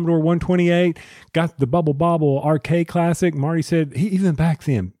 128, got the Bubble Bobble arcade classic. Marty said, even back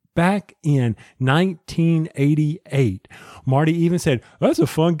in 1988, Marty even said, that's a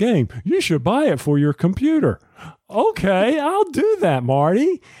fun game. You should buy it for your computer. Okay, I'll do that,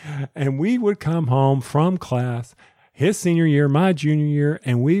 Marty. And we would come home from class, his senior year, my junior year,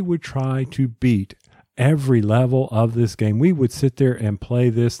 and we would try to beat every level of this game. We would sit there and play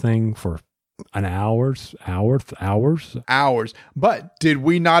this thing for hours. But did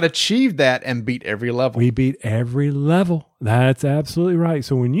we not achieve that and beat every level? We beat every level. That's absolutely right.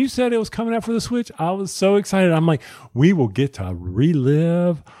 So when you said it was coming out for the Switch, I was so excited. I'm like, we will get to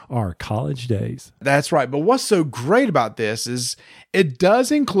relive our college days. That's right. But what's so great about this is it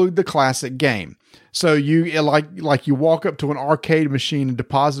does include the classic game. So you like you walk up to an arcade machine and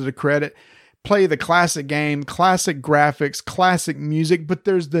deposit a credit, play the classic game, classic graphics, classic music, but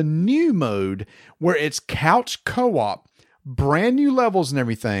there's the new mode where it's couch co-op, brand new levels and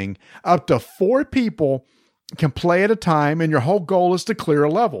everything. Up to 4 people can play at a time, and your whole goal is to clear a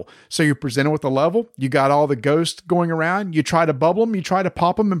level. So you're presented with a level, you got all the ghosts going around, you try to bubble them, you try to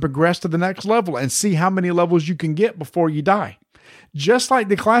pop them and progress to the next level and see how many levels you can get before you die. Just like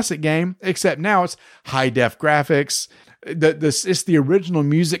the classic game, except now it's high-def graphics. It's the original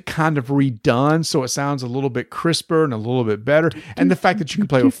music kind of redone, so it sounds a little bit crisper and a little bit better. And the fact that you can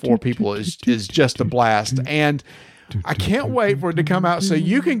play with 4 people is just a blast. And I can't wait for it to come out so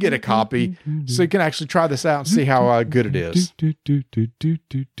you can get a copy, so you can actually try this out and see how good it is.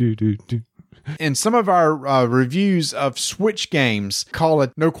 In some of our reviews of Switch games, call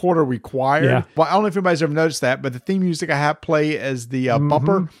it No Quarter Required. Yeah. Well, I don't know if anybody's ever noticed that, but the theme music I have play as the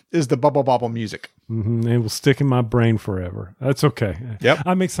bumper is the Bubble Bobble music. Mm-hmm. It will stick in my brain forever. That's okay. Yep.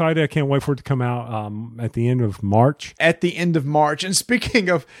 I'm excited. I can't wait for it to come out at the end of March. At the end of March. And speaking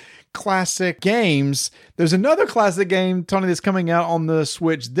of classic games. There's another classic game, Tony, that's coming out on the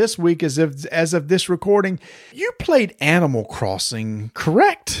Switch this week as of this recording. You played Animal Crossing,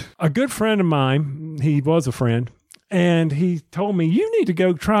 correct? A good friend of mine, he was a friend, and he told me, you need to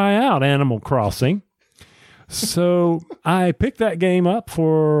go try out Animal Crossing. So I picked that game up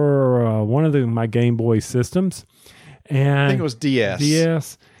for one of my Game Boy systems. And I think it was DS.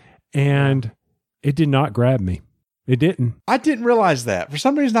 DS. And it did not grab me. It didn't. I didn't realize that. For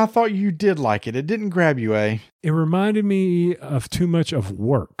some reason, I thought you did like it. It didn't grab you, eh? It reminded me of too much of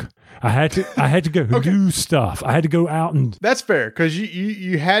work. I had to go do stuff. I had to go out and... That's fair, because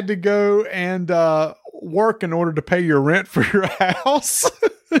you had to go and work in order to pay your rent for your house.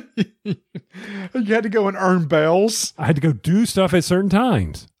 You had to go and earn bells. I had to go do stuff at certain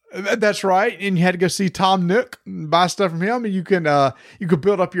times. That's right. And you had to go see Tom Nook and buy stuff from him. And you could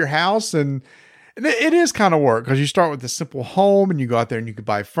build up your house. And it is kind of work, because you start with a simple home and you go out there and you could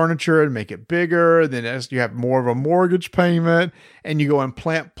buy furniture and make it bigger. Then as you have more of a mortgage payment, and you go and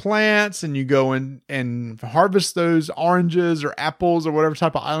plant plants, and you go and harvest those oranges or apples or whatever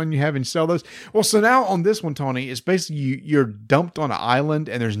type of island you have and sell those. Well, so now on this one, Tony, it's basically you're dumped on an island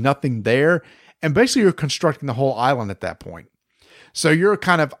and there's nothing there. And basically you're constructing the whole island at that point. So you're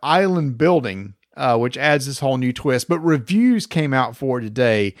kind of island building, which adds this whole new twist. But reviews came out for it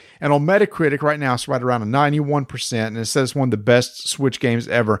today. And on Metacritic right now, it's right around a 91%. And it says one of the best Switch games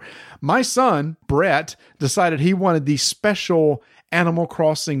ever. My son, Brett, decided he wanted the special Animal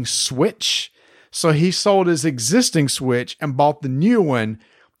Crossing Switch. So he sold his existing Switch and bought the new one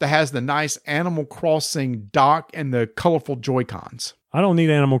that has the nice Animal Crossing dock and the colorful Joy-Cons. I don't need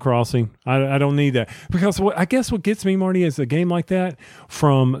Animal Crossing. I don't need that, because I guess what gets me, Marty, is a game like that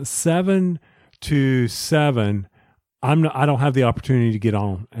from 7 to 7. I don't have the opportunity to get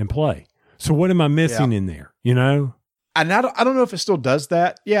on and play. So what am I missing in there? You know? And I don't know if it still does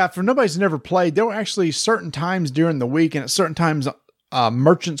that. Yeah, for nobody's never played, there were actually certain times during the week, and at certain times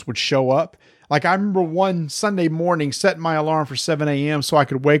merchants would show up. Like I remember one Sunday morning setting my alarm for 7 a.m. so I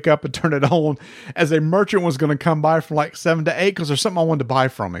could wake up and turn it on, as a merchant was going to come by from like 7 to 8 because there's something I wanted to buy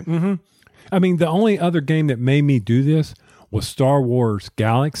from him. Mm-hmm. I mean, the only other game that made me do this was Star Wars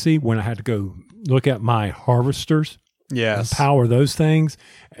Galaxy, when I had to go look at my harvesters. Yes. And power those things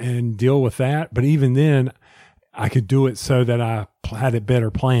and deal with that. But even then, I could do it so that I had a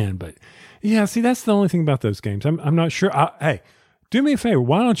better plan. But yeah, see, that's the only thing about those games. I'm not sure. Hey, do me a favor.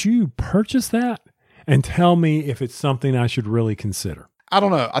 Why don't you purchase that and tell me if it's something I should really consider? I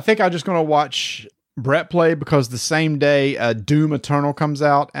don't know. I think I'm just going to watch Brett play, because the same day Doom Eternal comes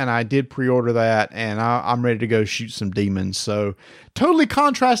out, and I did pre-order that, and I'm ready to go shoot some demons. So totally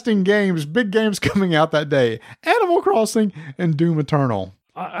contrasting games, big games coming out that day. Animal Crossing and Doom Eternal.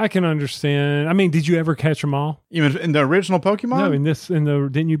 I can understand. I mean, did you ever catch them all? You mean in the original Pokemon? No,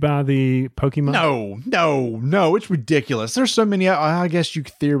 didn't you buy the Pokemon? No, it's ridiculous. There's so many. I guess you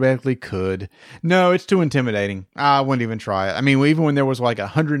theoretically could. No, it's too intimidating. I wouldn't even try it. I mean, even when there was like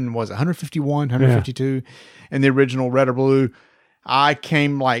 151, 152 in the original Red or Blue, I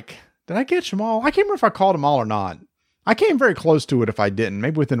came like, did I catch them all? I can't remember if I caught them all or not. I came very close to it if I didn't,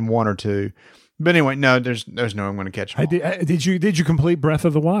 maybe within one or two. But anyway, no, there's no way I'm going to catch them all. Did you complete Breath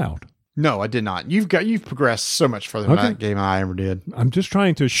of the Wild? No, I did not. You've progressed so much further than that game I ever did. I'm just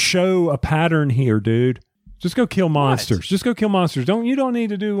trying to show a pattern here, dude. Just go kill monsters. What? Just go kill monsters. You don't need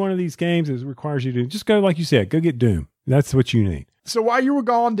to do one of these games that requires you to just go, like you said, go get Doom. That's what you need. So while you were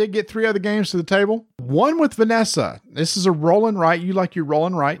gone, did get 3 other games to the table. One with Vanessa. This is a roll and write. You like your roll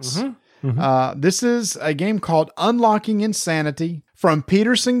and writes. Mm-hmm. Mm-hmm. This is a game called Unlocking Insanity from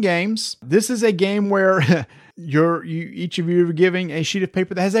Peterson Games. This is a game where each of you are giving a sheet of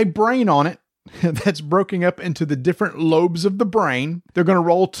paper that has a brain on it that's broken up into the different lobes of the brain. They're going to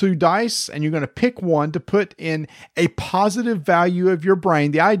roll 2 dice, and you're going to pick one to put in a positive value of your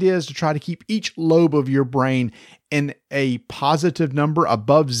brain. The idea is to try to keep each lobe of your brain in a positive number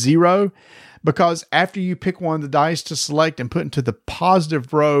above 0. Because after you pick one of the dice to select and put into the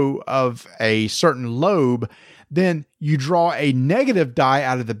positive row of a certain lobe, then you draw a negative die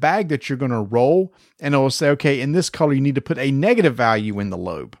out of the bag that you're going to roll, and it will say, okay, in this color, you need to put a negative value in the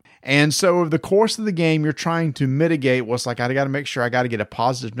lobe. And so over the course of the game, you're trying to mitigate what's like, I got to make sure I got to get a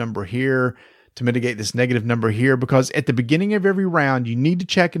positive number here to mitigate this negative number here, because at the beginning of every round, you need to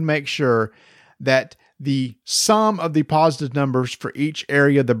check and make sure that the sum of the positive numbers for each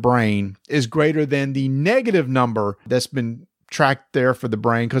area of the brain is greater than the negative number that's been tracked there for the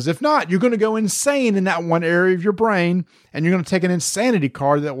brain. Because if not, you're going to go insane in that one area of your brain, and you're going to take an insanity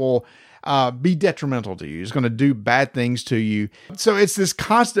card that will be detrimental to you. It's going to do bad things to you. So it's this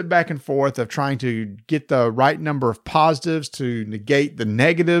constant back and forth of trying to get the right number of positives to negate the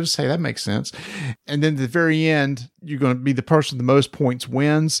negatives. Hey, that makes sense. And then at the very end, you're going to be the person with the most points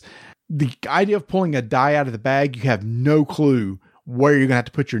wins. The idea of pulling a die out of the bag, you have no clue where you're going to have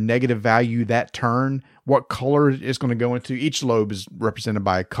to put your negative value that turn, what color it's going to go into. Each lobe is represented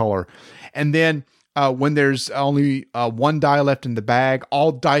by a color. And then when there's only one die left in the bag,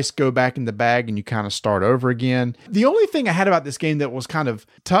 all dice go back in the bag and you kind of start over again. The only thing I had about this game that was kind of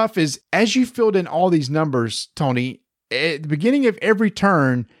tough is as you filled in all these numbers, Tony, at the beginning of every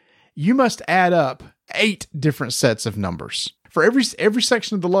turn, you must add up 8 different sets of numbers. For every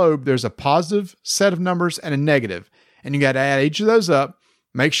section of the lobe, there's a positive set of numbers and a negative. And you got to add each of those up,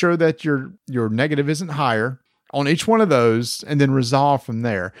 make sure that your negative isn't higher on each one of those, and then resolve from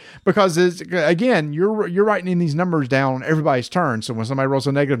there. Because again, you're writing in these numbers down on everybody's turn. So when somebody rolls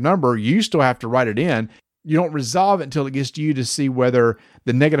a negative number, you still have to write it in. You don't resolve it until it gets to you to see whether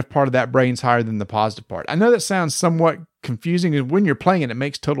the negative part of that brain's higher than the positive part. I know that sounds somewhat confusing, and when you're playing it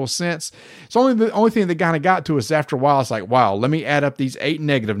makes total sense. It's the only thing that kind of got to us after a while. It's like, wow, let me add up these 8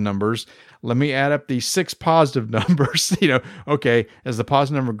 negative numbers. Let me add up these 6 positive numbers. Okay, is the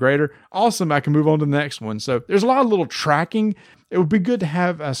positive number greater? Awesome, I can move on to the next one. So there's a lot of little tracking. It would be good to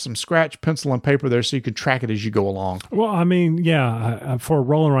have some scratch pencil and paper there so you can track it as you go along. Well, I mean, yeah, for a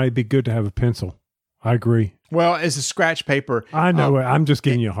roll and write, it'd be good to have a pencil. I agree. Well, as a scratch paper. I know. I'm just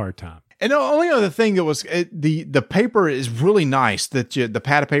giving you a hard time. And the only other thing that was the paper is really nice, that the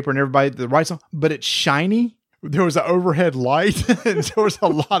pad of paper and everybody that writes on, but it's shiny. There was an overhead light and there was a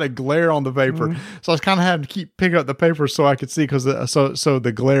lot of glare on the paper. Mm-hmm. So I was kind of having to keep picking up the paper so I could see because so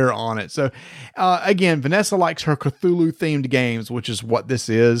the glare on it. So again, Vanessa likes her Cthulhu themed games, which is what this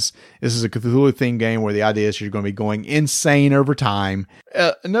is. This is a Cthulhu themed game where the idea is you're going to be going insane over time.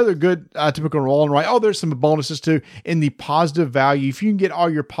 Another good typical roll and write. Oh, there's some bonuses too in the positive value. If you can get all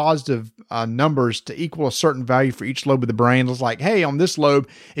your positive numbers to equal a certain value for each lobe of the brain, it's like, hey, on this lobe,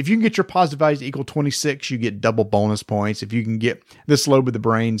 if you can get your positive values to equal 26, you get double bonus points. If you can get this lobe of the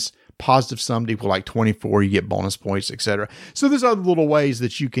brain's positive sum to equal like 24, you get bonus points, etc. So there's other little ways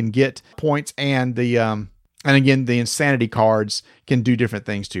that you can get points, and and again, the insanity cards can do different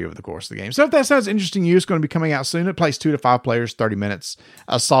things to you over the course of the game. So if that sounds interesting to you, it's going to be coming out soon. It plays 2 to 5 players, 30 minutes,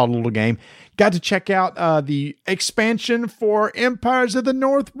 a solid little game. Got to check out the expansion for Empires of the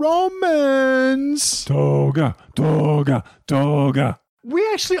North Romans. Toga. We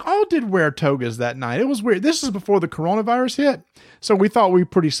actually all did wear togas that night. It was weird. This is before the coronavirus hit, so we thought we were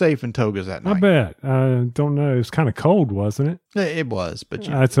pretty safe in togas that night. I bet. I don't know. It was kind of cold, wasn't it? It was, but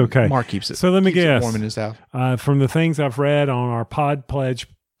that's okay. Mark keeps it. So let me guess. Warm in his house. From the things I've read on our Pod Pledge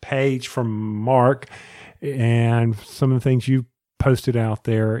page from Mark, and some of the things you posted out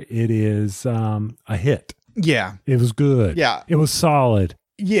there, it is a hit. Yeah, it was good. Yeah, it was solid.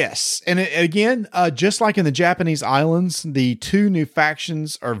 Yes. And again, just like in the Japanese islands, the 2 new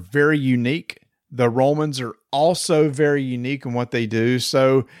factions are very unique. The Romans are also very unique in what they do.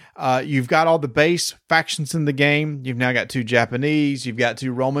 So you've got all the base factions in the game. You've now got 2 Japanese. You've got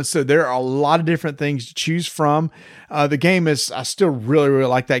 2 Romans. So there are a lot of different things to choose from. The game is, I still really, really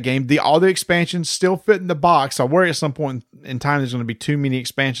like that game. All the expansions still fit in the box. I worry at some point in time there's going to be too many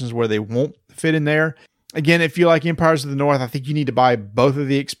expansions where they won't fit in there. Again, if you like Empires of the North, I think you need to buy both of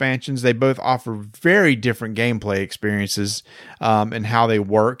the expansions. They both offer very different gameplay experiences and how they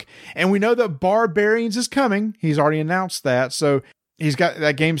work. And we know that Barbarians is coming. He's already announced that. So he's got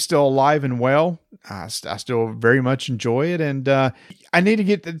that game still alive and well. I still very much enjoy it. And I need to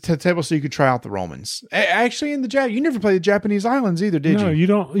get to the table so you could try out the Romans. Actually, you never played the Japanese islands either, did you?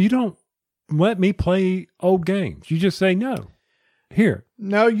 No, you don't let me play old games. You just say no. Here.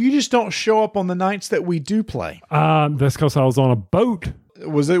 No, you just don't show up on the nights that we do play. That's because I was on a boat.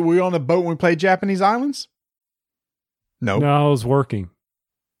 Were you on a boat when we played Japanese Islands? No. No, I was working.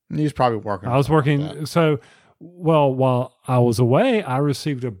 He was probably working. I was working. So, while I was away, I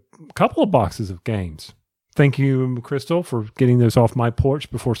received a couple of boxes of games. Thank you, Crystal, for getting those off my porch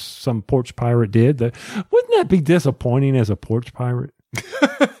before some porch pirate did. Wouldn't that be disappointing as a porch pirate?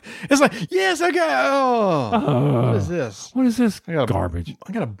 It's like, yes, I got. What is this? What is this garbage?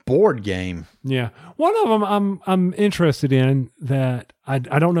 I got a board game. Yeah, one of them I'm interested in that I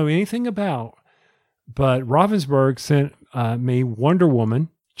don't know anything about, but Ravensburg sent me Wonder Woman: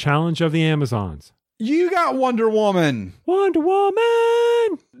 Challenge of the Amazons. You got Wonder Woman. Wonder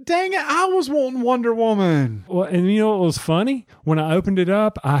Woman. Dang it! I was wanting Wonder Woman. Well, and you know what was funny? When I opened it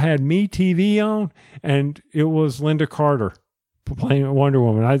up, I had MeTV on, and it was Linda Carter playing Wonder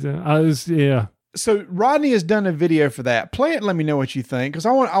Woman. I was, yeah. So Rodney has done a video for that. Play it and let me know what you think, because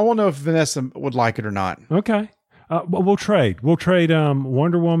I want to know if Vanessa would like it or not. Okay. We'll trade. We'll trade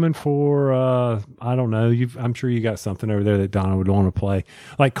Wonder Woman for, I don't know. I'm sure you got something over there that Donna would want to play.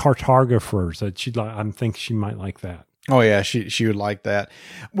 Like Cartographers. That she'd like. I think she might like that. Oh, yeah, she would like that.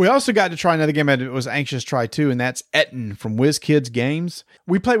 We also got to try another game that was anxious to try too, and that's Etten from WizKids Games.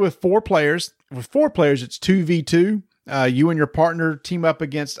 We played with 4 players. With 4 players, it's 2v2. You and your partner team up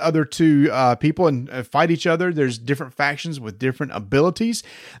against other 2 people and fight each other. There's different factions with different abilities.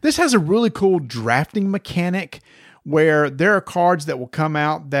 This has a really cool drafting mechanic where there are cards that will come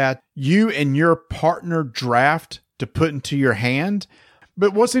out that you and your partner draft to put into your hand.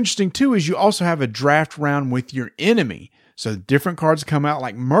 But what's interesting too is you also have a draft round with your enemy. So different cards come out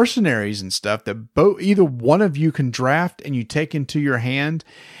like mercenaries and stuff that either one of you can draft and you take into your hand.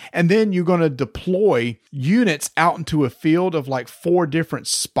 And then you're going to deploy units out into a field of like 4 different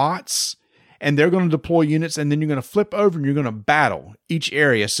spots. And they're going to deploy units, and then you're going to flip over and you're going to battle each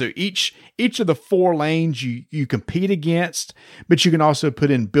area. So each of the 4 lanes you compete against, but you can also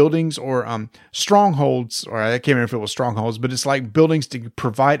put in buildings or strongholds, or I can't remember if it was strongholds, but it's like buildings to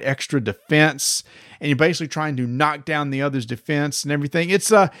provide extra defense. And you're basically trying to knock down the other's defense and everything.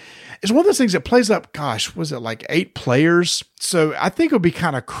 It's one of those things that plays up, gosh, was it like 8 players? So I think it would be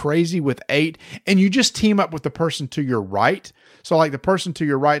kind of crazy with 8, and you just team up with the person to your right. So like the person to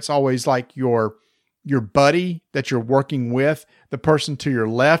your right's always like your buddy that you're working with. The person to your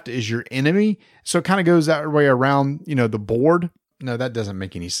left is your enemy. So it kind of goes that way around, the board. No, that doesn't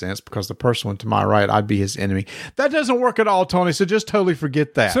make any sense because the person to my right, I'd be his enemy. That doesn't work at all, Tony. So just totally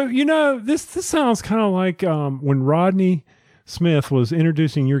forget that. So, this sounds kind of like when Rodney Smith was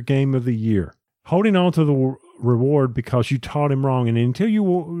introducing your game of the year, holding on to the reward because you taught him wrong. And until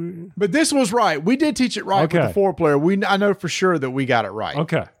you... But this was right. We did teach it right with the 4-player. I know for sure that we got it right.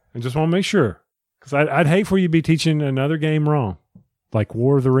 Okay. I just want to make sure. Because I'd hate for you to be teaching another game wrong. Like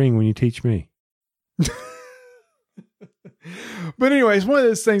War of the Ring when you teach me. But anyways, one of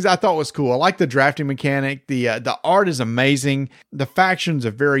those things I thought was cool. I like the drafting mechanic. The art is amazing. The factions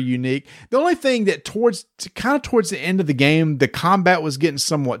are very unique. The only thing that towards the end of the game, the combat was getting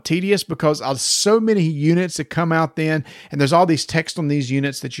somewhat tedious because of so many units that come out then, and there's all these text on these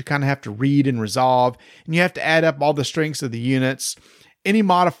units that you kind of have to read and resolve, and you have to add up all the strengths of the units. Any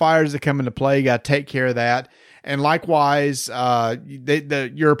modifiers that come into play, you got to take care of that. And likewise,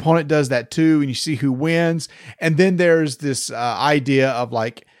 your opponent does that too, and you see who wins. And then there's this idea of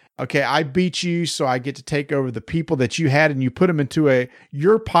like, okay, I beat you, so I get to take over the people that you had, and you put them into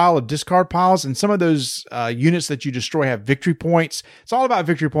your pile of discard piles. And some of those units that you destroy have victory points. It's all about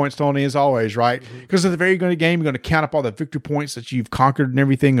victory points, Tony, as always, right? Because at the very end of the game, you're going to count up all the victory points that you've conquered and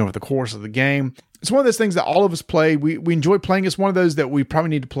everything over the course of the game. It's one of those things that all of us play. We enjoy playing. It's one of those that we probably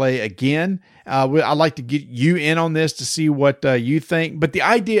need to play again. I'd like to get you in on this to see what you think. But the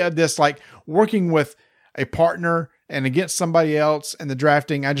idea of this, like working with a partner and against somebody else and the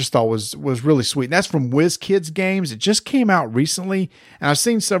drafting, I just thought was really sweet. And that's from WizKids Games. It just came out recently, and I've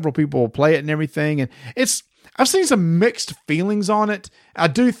seen several people play it and everything. And I've seen some mixed feelings on it. I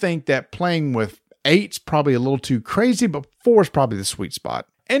do think that playing with 8's probably a little too crazy, but 4 is probably the sweet spot.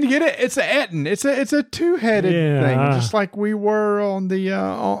 And you get it. It's a Etten. It's a 2-headed thing, just like we were on the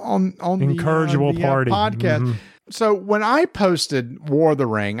on Incorrigible the Party podcast. Mm-hmm. So when I posted War of the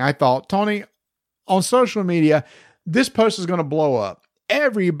Ring, I thought, Tony, on social media, this post is going to blow up.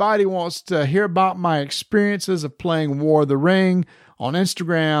 Everybody wants to hear about my experiences of playing War of the Ring on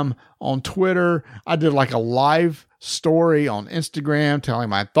Instagram, on Twitter. I did like a live story on Instagram telling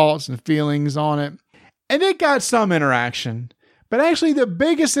my thoughts and feelings on it, and it got some interaction. But actually, the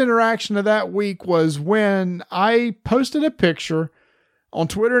biggest interaction of that week was when I posted a picture on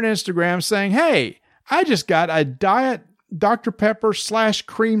Twitter and Instagram saying, hey, I just got a Diet Dr. Pepper /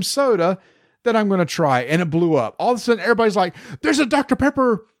 cream soda that I'm going to try. And it blew up. All of a sudden, everybody's like, there's a Dr.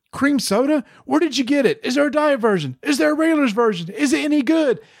 Pepper cream soda? Where did you get it? Is there a diet version? Is there a regular's version? Is it any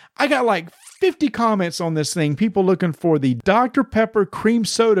good? I got like 50 comments on this thing. People looking for the Dr. Pepper cream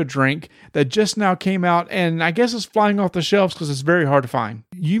soda drink that just now came out. And I guess it's flying off the shelves because it's very hard to find.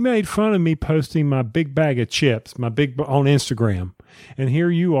 You made fun of me posting my big bag of chips, on Instagram. And here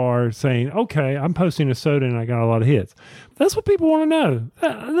you are saying, okay, I'm posting a soda and I got a lot of hits. That's what people want to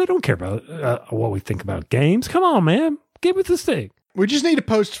know. They don't care about what we think about games. Come on, man. Get with the stick. We just need to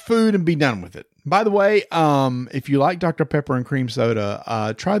post food and be done with it. By the way, if you like Dr. Pepper and cream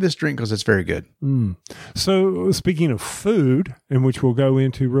soda, try this drink because it's very good. So speaking of food, in which we'll go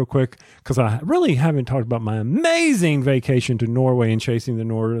into real quick, because I really haven't talked about my amazing vacation to Norway and chasing the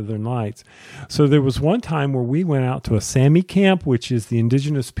Northern Lights. So there was one time where we went out to a Sami camp, which is the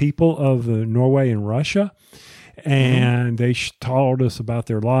indigenous people of Norway and Russia. And they told us about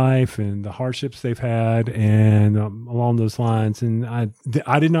their life and the hardships they've had and along those lines. And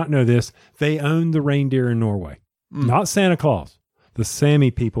I did not know this. They own the reindeer in Norway, not Santa Claus. The Sami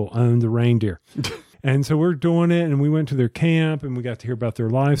people own the reindeer. And so we're doing it, and we went to their camp, and we got to hear about their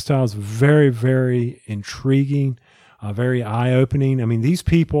lifestyles. Very, very intriguing, very eye-opening. I mean, these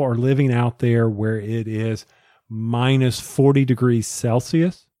people are living out there where it is minus 40 degrees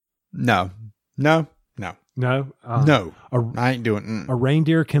Celsius. No. No. I ain't doing A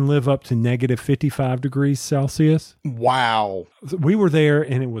reindeer can live up to negative 55 degrees Celsius. Wow. We were there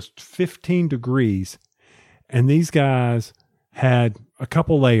and it was 15 degrees, and these guys had a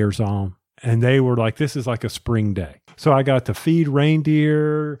couple layers on, and they were like, this is like a spring day. So I got to feed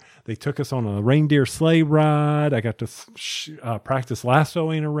reindeer. They took us on a reindeer sleigh ride. I got to practice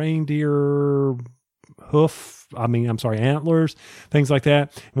lassoing a reindeer antlers, things like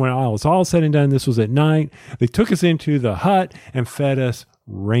that. When I was all said and done, this was at night, they took us into the hut and fed us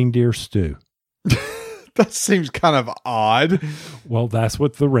reindeer stew. That seems kind of odd. Well, that's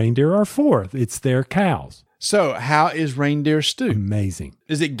what the reindeer are for. It's their cows. So how is reindeer stew? Amazing.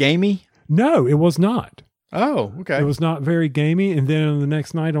 Is it gamey? No, it was not. Oh, okay. It was not very gamey. And then the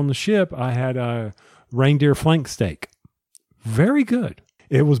next night on the ship, I had a reindeer flank steak. Very good.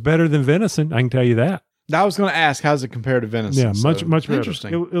 It was better than venison, I can tell you that. I was going to ask, how's it compared to venison? Yeah, much better.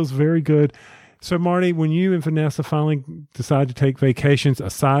 Interesting. It was very good. So, Marty, when you and Vanessa finally decide to take vacations,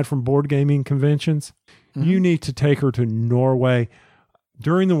 aside from board gaming conventions, you need to take her to Norway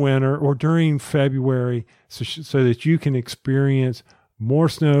during the winter or during February so that you can experience more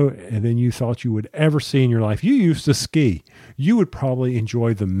snow than you thought you would ever see in your life. You used to ski. You would probably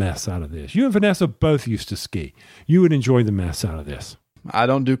enjoy the mess out of this. You and Vanessa both used to ski. You would enjoy the mess out of this. I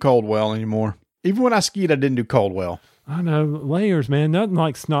don't do cold well anymore. Even when I skied, I didn't do cold well. I know. Layers, man. Nothing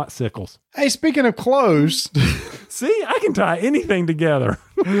like snot sickles. Hey, speaking of clothes. See, I can tie anything together.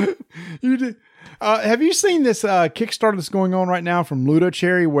 You did. Have you seen this Kickstarter that's going on right now from Ludo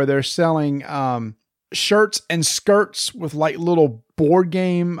Cherry where they're selling shirts and skirts with like little board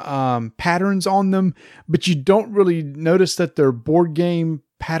game patterns on them, but you don't really notice that they're board game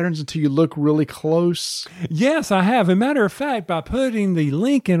patterns until you look really close? Yes, I have. As a matter of fact, by putting the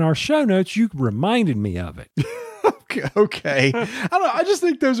link in our show notes, you reminded me of it. Okay. I don't know. I just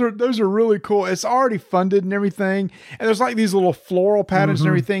think those are really cool. It's already funded and everything. And there's like these little floral patterns and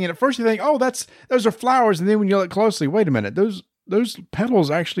everything. And at first you think, oh, those are flowers. And then when you look closely, wait a minute, those petals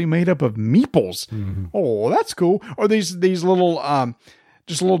are actually made up of meeples. Oh, that's cool. Or these little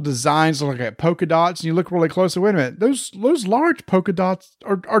just little designs like at polka dots, and you look really closely. Wait a minute, those large polka dots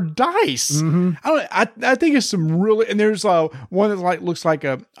are dice. I think it's some really, and there's one that like looks like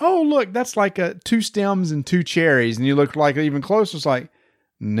look, that's like two stems and two cherries, and you look like even closer, it's like,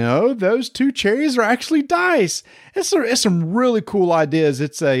 no, those two cherries are actually dice. It's some really cool ideas.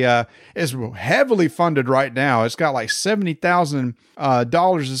 It's heavily funded right now. It's got like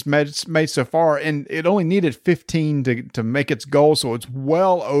 $70,000 it's made so far, and it only needed 15 to make its goal, so it's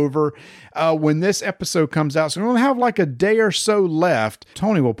well over. When this episode comes out, so we only have like a day or so left.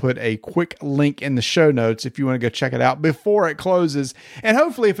 Tony will put a quick link in the show notes if you want to go check it out before it closes. And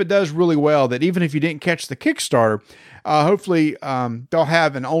hopefully, if it does really well, that even if you didn't catch the Kickstarter, hopefully they'll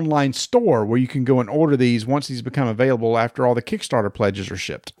have an online store where you can go and order these once these become available after all the Kickstarter pledges are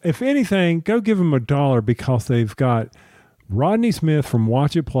shipped. If anything, go give them $1 because they've got Rodney Smith from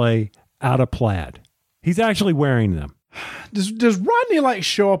Watch It Play out of plaid. He's actually wearing them. Does Rodney like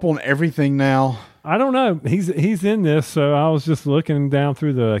show up on everything now? I don't know. He's in this, so I was just looking down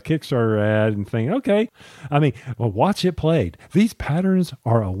through the Kickstarter ad and thinking, okay. I mean, well, Watch It Played. These patterns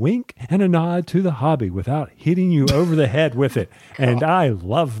are a wink and a nod to the hobby without hitting you over the head with it. And I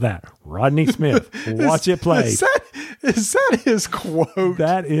love that. Rodney Smith, Watch It Played. Is that his quote?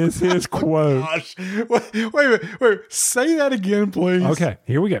 That is his quote. Gosh. Wait. Say that again, please. Okay,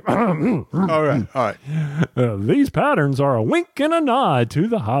 here we go. All right. These patterns are a wink and a nod to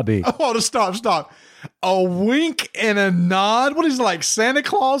the hobby. Oh, stop. A wink and a nod? What is it, like Santa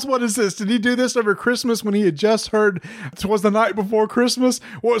Claus? What is this? Did he do this over Christmas when he had just heard it was the night before Christmas?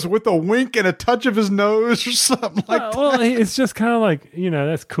 What was it, with a wink and a touch of his nose or something like that? Well, it's just kind of like,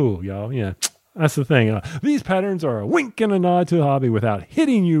 that's cool, y'all. Yeah. That's the thing. These patterns are a wink and a nod to the hobby without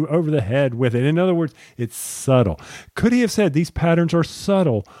hitting you over the head with it. In other words, it's subtle. Could he have said these patterns are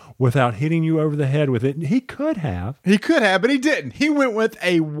subtle without hitting you over the head with it? He could have. He could have, but he didn't. He went with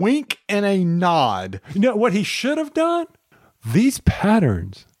a wink and a nod. You know what he should have done? These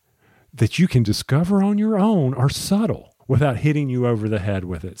patterns that you can discover on your own are subtle without hitting you over the head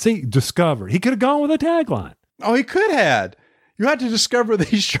with it. See, discover. He could have gone with a tagline. Oh, he could have. You had to discover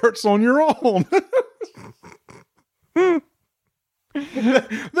these shirts on your own. There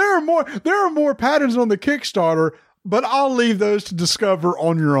are more patterns on the Kickstarter, but I'll leave those to discover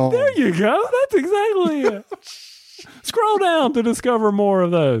on your own. There you go. That's exactly it. Scroll down to discover more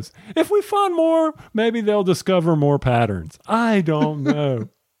of those. If we find more, maybe they'll discover more patterns. I don't know.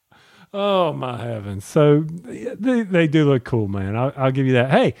 Oh, my heavens. So they do look cool, man. I'll give you that.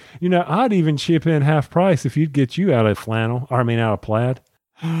 Hey, I'd even chip in half price if you'd get you out of flannel. Or, out of plaid.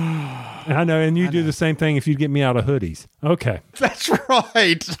 I know, and you do the same thing if you'd get me out of hoodies. Okay. That's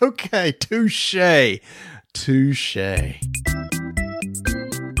right. Okay. Touche.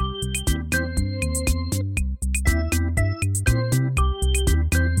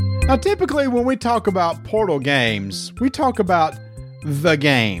 Now, typically when we talk about Portal games, we talk about the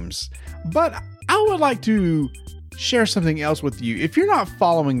games. But I would like to share something else with you. If you're not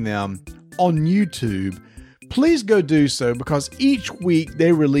following them on YouTube, please go do so, because each week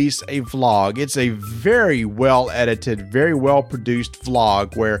they release a vlog. It's a very well edited, very well produced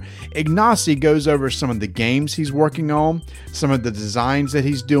vlog where Ignacy goes over some of the games he's working on, some of the designs that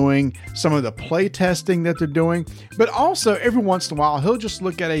he's doing, some of the play testing that they're doing. But also every once in a while, he'll just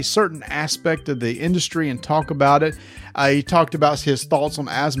look at a certain aspect of the industry and talk about it. He talked about his thoughts on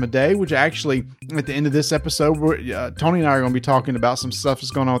Asmodee, which actually at the end of this episode, Tony and I are going to be talking about some stuff that's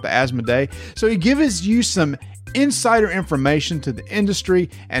going on with the Asmodee. So he gives you some insider information to the industry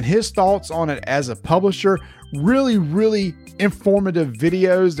and his thoughts on it as a publisher. Really, really informative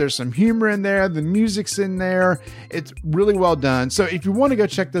videos. There's some humor in there. The music's in there. It's really well done. So if you want to go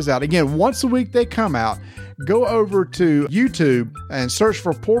check those out, again, once a week they come out. Go over to YouTube and search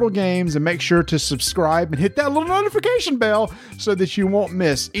for Portal Games and make sure to subscribe and hit that little notification bell so that you won't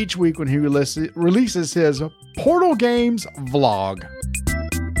miss each week when he releases his Portal Games vlog.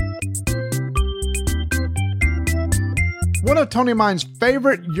 One of Tony Mine's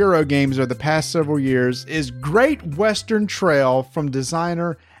favorite Euro games of the past several years is Great Western Trail from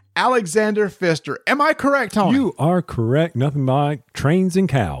designer Alexander Pfister. Am I correct, Tony? You are correct. Nothing like trains and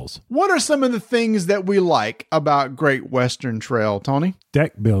cows. What are some of the things that we like about Great Western Trail, Tony?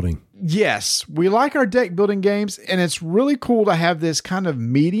 Deck building. Yes, we like our deck building games, and it's really cool to have this kind of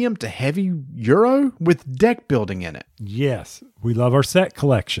medium to heavy Euro with deck building in it. Yes, we love our set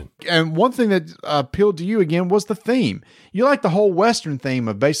collection. And one thing that appealed to you again was the theme. You like the whole Western theme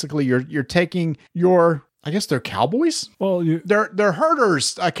of basically you're taking your, I guess they're cowboys? Well, they're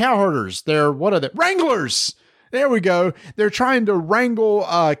herders, cow herders. What are they? Wranglers. There we go. They're trying to wrangle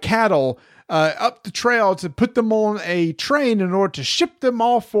cattle up the trail to put them on a train in order to ship them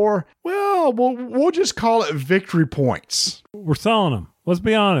off for, we'll just call it victory points. We're selling them. Let's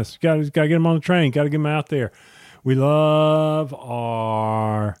be honest. Got to get them on the train. Got to get them out there. We love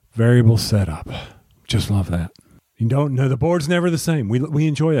our variable setup. Just love that. You don't know, the board's never the same. We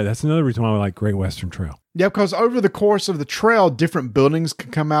enjoy that. That's another reason why we like Great Western Trail. Yeah, because over the course of the trail, different buildings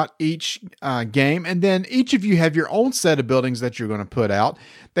can come out each game. And then each of you have your own set of buildings that you're going to put out.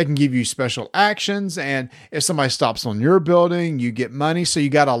 They can give you special actions. And if somebody stops on your building, you get money. So you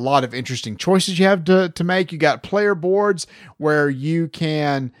got a lot of interesting choices you have to make. You got player boards where you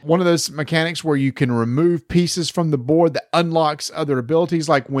can, one of those mechanics where you can remove pieces from the board that unlocks other abilities.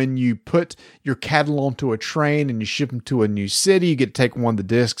 Like when you put your cattle onto a train and you ship them to a new city, you get to take one of the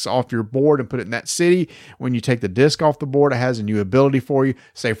discs off your board and put it in that city. When you take the disc off the board, it has a new ability for you.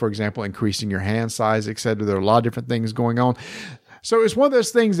 Say, for example, increasing your hand size, etc. There are a lot of different things going on. So it's one of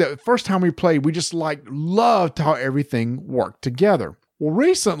those things that the first time we played, we just loved how everything worked together. Well,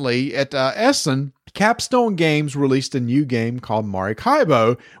 recently at Essen, Capstone Games released a new game called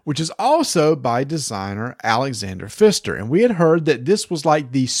Maracaibo, which is also by designer Alexander Pfister. And we had heard that this was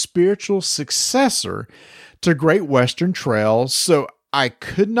like the spiritual successor to Great Western Trail. So I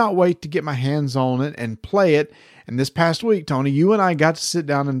could not wait to get my hands on it and play it. And this past week, Tony, you and I got to sit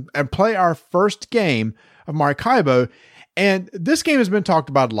down and play our first game of Maracaibo. And this game has been talked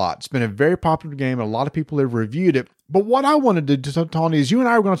about a lot. It's been a very popular game. A lot of people have reviewed it. But what I wanted to do, Tony, is you and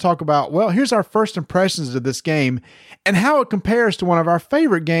I were going to talk about, here's our first impressions of this game and how it compares to one of our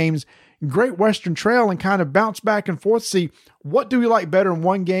favorite games, Great Western Trail, and kind of bounce back and forth, see what do we like better in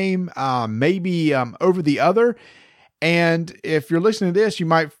one game, maybe over the other. And if you're listening to this, you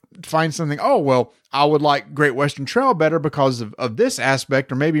might find something, oh, well, I would like Great Western Trail better because of this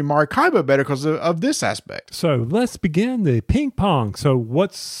aspect, or maybe Maracaibo better because of this aspect. So let's begin the ping pong. So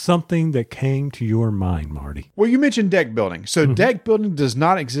what's something that came to your mind, Marty? Well, you mentioned deck building. So deck building does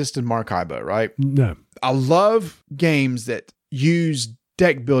not exist in Maracaibo, right? No. I love games that use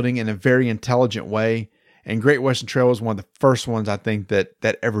deck building in a very intelligent way. And Great Western Trail was one of the first ones I think that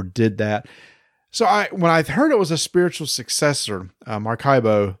ever did that. So when I heard it was a spiritual successor,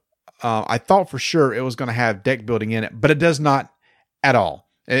 Maracaibo, I thought for sure it was going to have deck building in it, but it does not at all.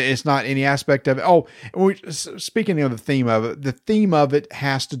 It's not any aspect of it. Oh, speaking of the theme of it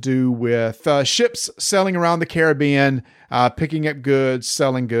has to do with ships sailing around the Caribbean, picking up goods,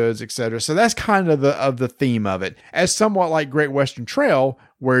 selling goods, etc. So that's kind of the theme of it. As somewhat like Great Western Trail,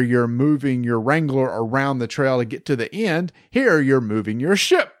 where you're moving your Wrangler around the trail to get to the end, here you're moving your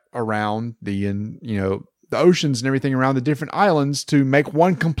ship around the oceans and everything around the different islands to make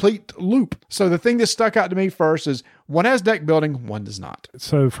one complete loop. So the thing that stuck out to me first is one has deck building, one does not.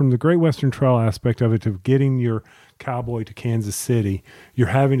 So from the Great Western Trail aspect of it, to getting your cowboy to Kansas City, you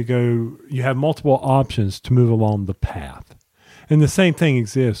have multiple options to move along the path. And the same thing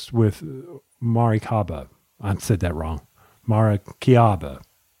exists with Maracaibo. I said that wrong. Maracaibo.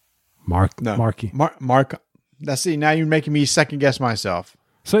 See, now you're making me second guess myself.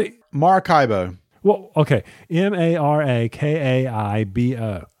 So Maracaibo. Well, okay. Marakaibo.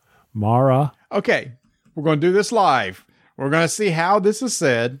 Mara. Okay. We're going to do this live. We're going to see how this is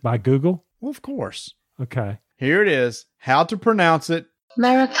said. By Google? Well, of course. Okay. Here it is. How to pronounce it.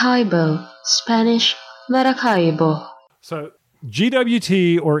 Maracaibo. Spanish, Maracaibo. So,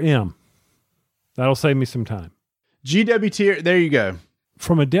 GWT or M. That'll save me some time. GWT, there you go.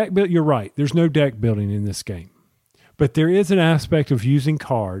 From a deck build, you're right. There's no deck building in this game. But there is an aspect of using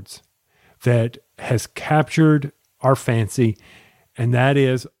cards that has captured our fancy, and that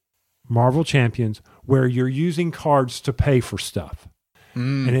is Marvel Champions, where you're using cards to pay for stuff.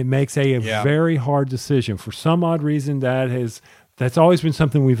 And it makes a very hard decision. For some odd reason, that's always been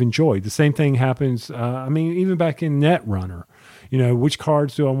something we've enjoyed. The same thing happens, even back in Netrunner. Which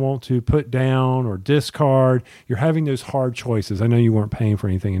cards do I want to put down or discard? You're having those hard choices. I know you weren't paying for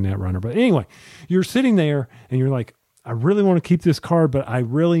anything in Netrunner, but anyway, you're sitting there and you're like, I really want to keep this card, but I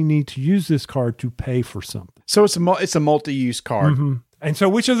really need to use this card to pay for something. So it's a multi-use card. Mm-hmm. And so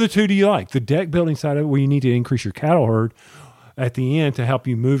which of the two do you like? The deck building side of it, where you need to increase your cattle herd at the end to help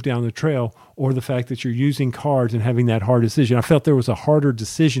you move down the trail, or the fact that you're using cards and having that hard decision? I felt there was a harder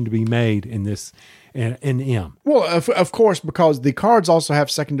decision to be made in this in M. Well, of course, because the cards also have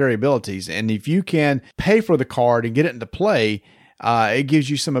secondary abilities. And if you can pay for the card and get it into play, it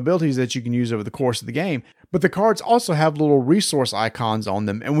gives you some abilities that you can use over the course of the game. But the cards also have little resource icons on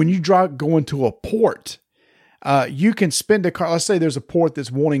them. And when you go into a port, you can spend a card. Let's say there's a port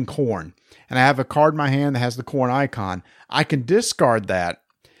that's wanting corn, and I have a card in my hand that has the corn icon. I can discard that,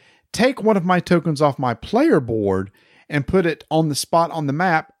 take one of my tokens off my player board, and put it on the spot on the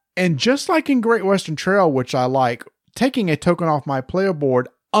map. And just like in Great Western Trail, which I like, taking a token off my player board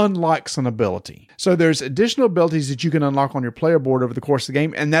unlocks an ability. So there's additional abilities that you can unlock on your player board over the course of the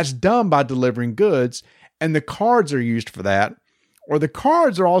game, and that's done by delivering goods. And the cards are used for that, or the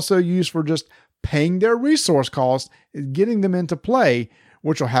cards are also used for just paying their resource cost, getting them into play,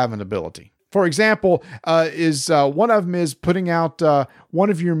 which will have an ability. For example, one of them is putting out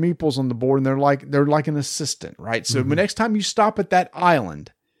one of your meeples on the board, and they're like an assistant, right? So the next time you stop at that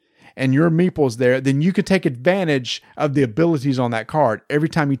island and your meeple's there, then you can take advantage of the abilities on that card every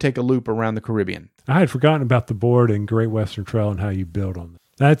time you take a loop around the Caribbean. I had forgotten about the board in Great Western Trail and how you build on them.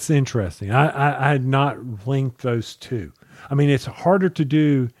 That's interesting. I had not linked those two. I mean, it's harder to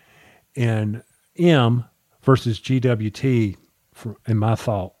do in M versus GWT in my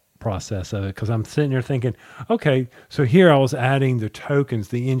thought process of it, because I'm sitting there thinking, okay, so here I was adding the tokens,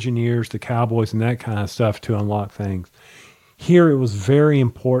 the engineers, the cowboys, and that kind of stuff to unlock things. Here it was very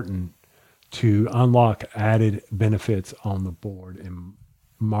important to unlock added benefits on the board in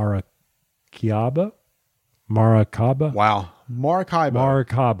Maracaibo. Wow. Maracaibo.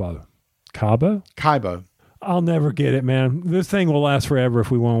 Kaibo. I'll never get it, man. This thing will last forever if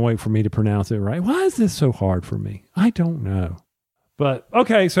we won't wait for me to pronounce it right. Why is this so hard for me? I don't know. But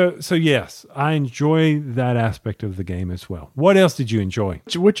okay, so yes, I enjoy that aspect of the game as well. What else did you enjoy?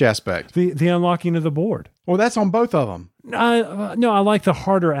 Which aspect? The unlocking of the board. Well, that's on both of them. No, I like the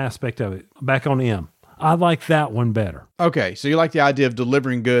harder aspect of it. Back on M. I like that one better. Okay, so you like the idea of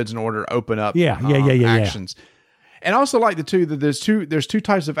delivering goods in order to open up actions. And I also like that there's two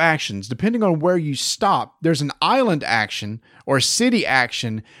types of actions. Depending on where you stop, there's an island action or a city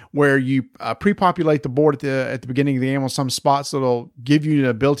action where you pre-populate the board at the beginning of the game on some spots that'll give you an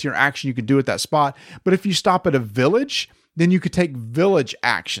ability or action you can do at that spot. But if you stop at a village, then you could take village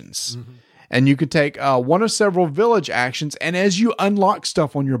actions. Mm-hmm. And you could take one of several village actions. And as you unlock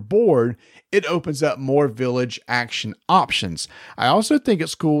stuff on your board, it opens up more village action options. I also think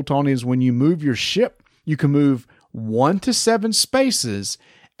it's cool, Tony, is when you move your ship, you can move 1 to 7 spaces.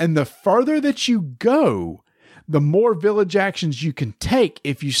 And the further that you go, the more village actions you can take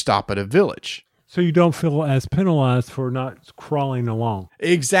if you stop at a village. So you don't feel as penalized for not crawling along.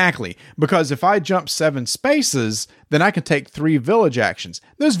 Exactly. Because if I jump 7 spaces, then I can take 3 village actions.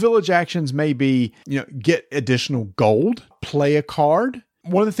 Those village actions may be, get additional gold, play a card.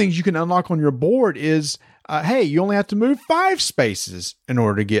 One of the things you can unlock on your board is, hey, you only have to move 5 spaces in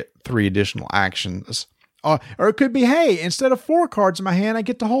order to get 3 additional actions. Or it could be, hey, instead of 4 cards in my hand, I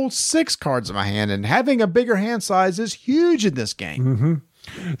get to hold 6 cards in my hand. And having a bigger hand size is huge in this game. Mm-hmm.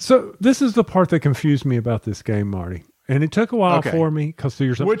 So this is the part that confused me about this game, Marty. And it took a while for me because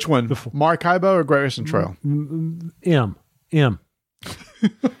there's which one? Maracaibo or Great Western Trail? M.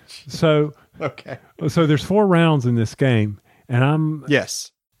 So there's 4 rounds in this game, and I'm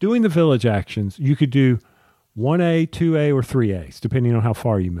doing the village actions. You could do 1A, 2A, or 3As, depending on how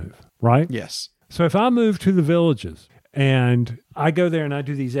far you move, right? Yes. So if I move to the villages and I go there and I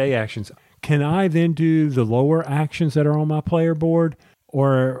do these A actions, can I then do the lower actions that are on my player board?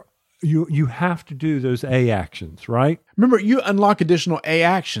 Or you have to do those A actions, right? Remember, you unlock additional A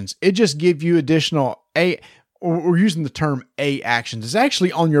actions. It just gives you additional A, or we're using the term A actions. It's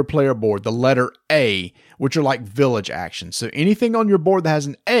actually on your player board, the letter A, which are like village actions. So anything on your board that has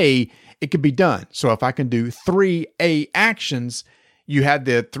an A, it can be done. So if I can do 3 A actions, you had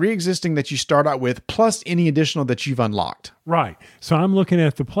the 3 existing that you start out with, plus any additional that you've unlocked. Right. So I'm looking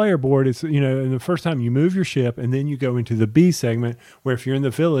at the player board. It's, and the first time you move your ship and then you go into the B segment where if you're in the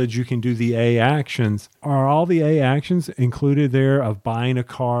village, you can do the A actions. Are all the A actions included there of buying a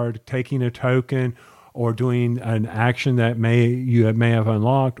card, taking a token, or doing an action that you may have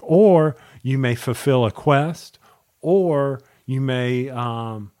unlocked, or you may fulfill a quest, or you may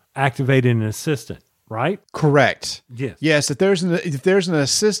activate an assistant? Right? Correct. Yes. Yes. If there's an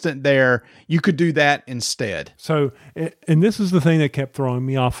assistant there, you could do that instead. So, and this is the thing that kept throwing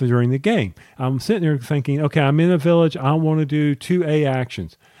me off during the game. I'm sitting there thinking, okay, I'm in a village. I want to do 2 A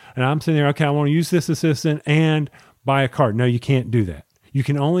actions. And I'm sitting there, okay, I want to use this assistant and buy a card. No, you can't do that. You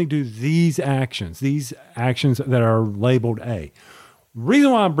can only do these actions that are labeled A. The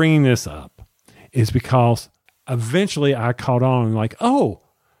reason why I'm bringing this up is because eventually I caught on like, oh,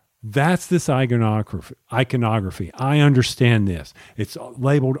 that's this iconography. I understand this. It's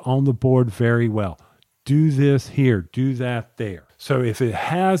labeled on the board very well. Do this here, do that there. So if it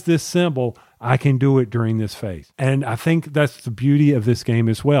has this symbol, I can do it during this phase. And I think that's the beauty of this game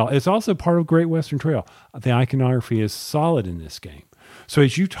as well. It's also part of Great Western Trail. The iconography is solid in this game. So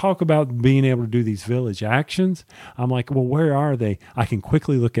as you talk about being able to do these village actions, I'm like, well, where are they? I can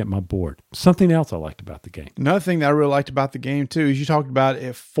quickly look at my board. Something else I liked about the game. Another thing that I really liked about the game, too, is you talked about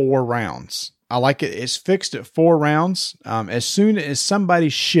it 4 rounds. I like it. It's fixed at 4 rounds. As soon as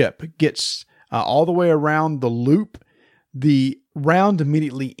somebody's ship gets all the way around the loop, the round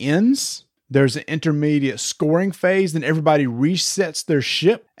immediately ends. There's an intermediate scoring phase. Then everybody resets their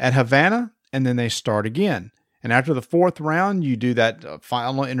ship at Havana, and then they start again. And after the 4th round, you do that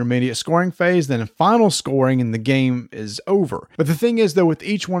final intermediate scoring phase, then a final scoring, and the game is over. But the thing is, though, with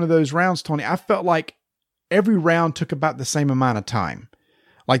each one of those rounds, Tony, I felt like every round took about the same amount of time.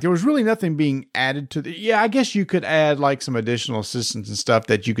 Like there was really nothing being added to the... Yeah, I guess you could add like some additional assistance and stuff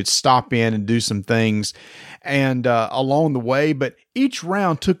that you could stop in and do some things and along the way. But each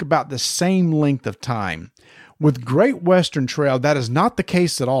round took about the same length of time. With Great Western Trail, that is not the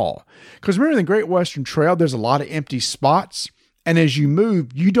case at all. Because remember, in the Great Western Trail, there's a lot of empty spots. And as you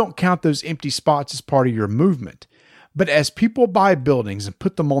move, you don't count those empty spots as part of your movement. But as people buy buildings and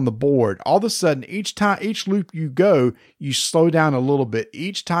put them on the board, all of a sudden, each loop you go, you slow down a little bit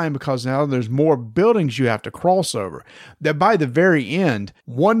each time because now there's more buildings you have to cross over. That by the very end,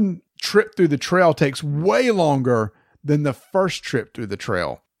 one trip through the trail takes way longer than the first trip through the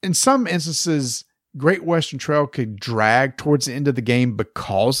trail. In some instances, Great Western Trail could drag towards the end of the game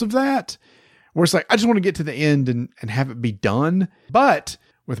because of that, where it's like, I just want to get to the end and have it be done. But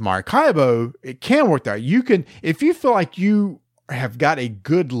with Maracaibo, it can work out. You can, if you feel like you have got a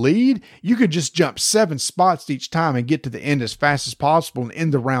good lead, you could just jump 7 spots each time and get to the end as fast as possible and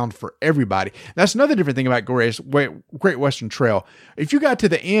end the round for everybody. That's another different thing about Great Western Trail. If you got to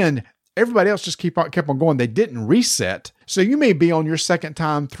the end, Everybody else just kept on going. They didn't reset. So you may be on your second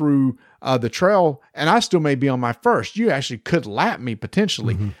time through the trail, and I still may be on my first. You actually could lap me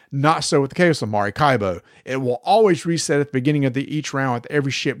potentially. Not so with the case of Maracaibo. It will always reset at the beginning of each round with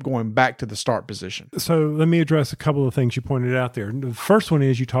every ship going back to the start position. So let me address a couple of things you pointed out there. The first one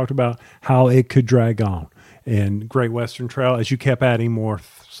is you talked about how it could drag on in Great Western Trail as you kept adding more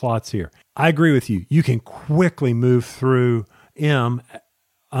slots here. I agree with you. You can quickly move through M.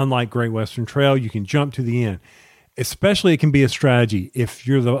 Unlike Great Western Trail, you can jump to the end. Especially, it can be a strategy. If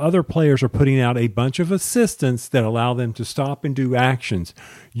the other players are putting out a bunch of assistants that allow them to stop and do actions,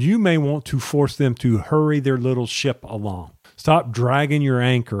 you may want to force them to hurry their little ship along. Stop dragging your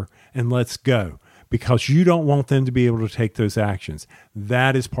anchor and let's go, because you don't want them to be able to take those actions.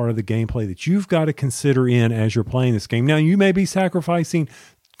 That is part of the gameplay that you've got to consider in as you're playing this game. Now, you may be sacrificing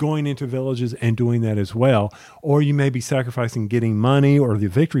going into villages and doing that as well, or you may be sacrificing getting money or the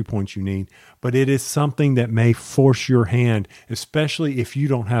victory points you need, but it is something that may force your hand, especially if you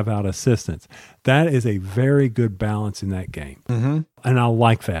don't have out assistance. That is a very good balance in that game. And I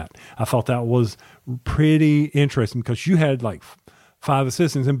like that. I thought that was pretty interesting because you had like 5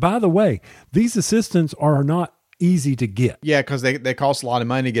 assistants. And by the way, these assistants are not easy to get. Yeah, because they cost a lot of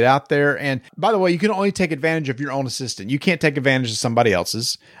money to get out there. And by the way, you can only take advantage of your own assistant. You can't take advantage of somebody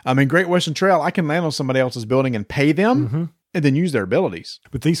else's. In Great Western Trail, I can land on somebody else's building and pay them and then use their abilities.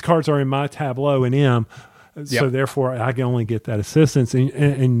 But these cards are in my tableau in M, so therefore I can only get that assistance.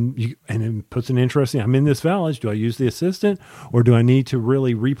 And it puts an interesting, I'm in this village. Do I use the assistant, or do I need to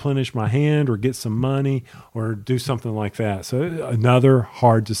really replenish my hand or get some money or do something like that? So another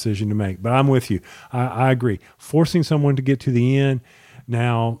hard decision to make. But I'm with you. I agree. Forcing someone to get to the end.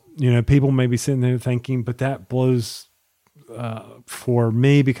 Now, people may be sitting there thinking, but that blows for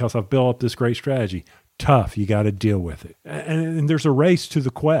me because I've built up this great strategy. Tough. You got to deal with it. And there's a race to the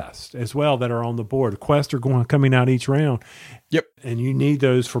quest as well that are on the board. Quests are coming out each round. Yep. And you need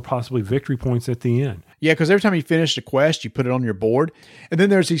those for possibly victory points at the end. Yeah, because every time you finish a quest, you put it on your board. And then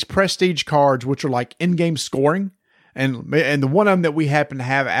there's these prestige cards, which are like in-game scoring. And the one of them that we happen to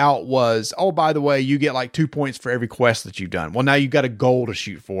have out was, oh, by the way, you get like 2 points for every quest that you've done. Well, now you've got a goal to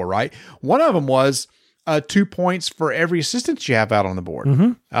shoot for, right? One of them was 2 points for every assistance you have out on the board,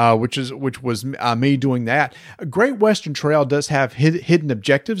 which was me doing that. Great Western Trail does have hidden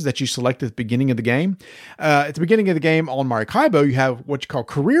objectives that you select at the beginning of the game. At the beginning of the game on Maracaibo, you have what you call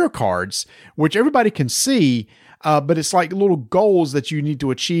career cards, which everybody can see, but it's like little goals that you need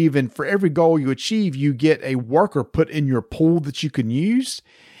to achieve. And for every goal you achieve, you get a worker put in your pool that you can use.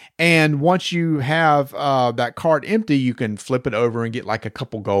 And once you have that card empty, you can flip it over and get like a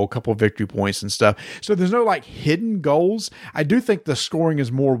couple victory points and stuff. So there's no like hidden goals. I do think the scoring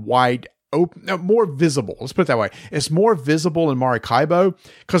is more wide open, more visible. Let's put it that way. It's more visible in Maracaibo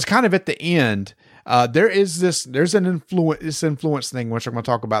because kind of at the end, there's an influence thing, which I'm going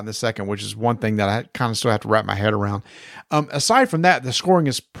to talk about in a second, which is one thing that I kind of still have to wrap my head around. Aside from that, the scoring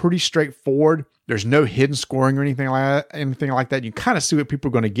is pretty straightforward. There's no hidden scoring or anything like that. You kind of see what people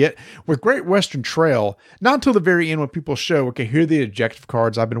are going to get. With Great Western Trail, not until the very end when people show, okay, here are the objective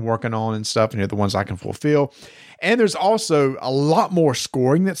cards I've been working on and stuff, and here are the ones I can fulfill. And there's also a lot more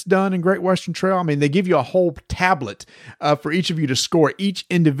scoring that's done in Great Western Trail. I mean, they give you a whole tablet for each of you to score each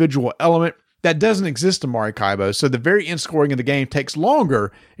individual element. That doesn't exist in Maracaibo. So the very end scoring of the game takes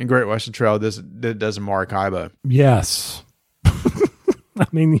longer in Great Western Trail than it does in Maracaibo. Yes. I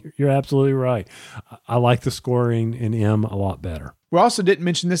mean, you're absolutely right. I like the scoring in M a lot better. We also didn't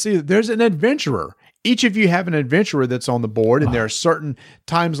mention this either. There's an adventurer. Each of you have an adventurer that's on the board, and there are certain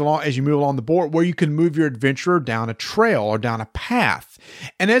times along as you move along the board where you can move your adventurer down a trail or down a path.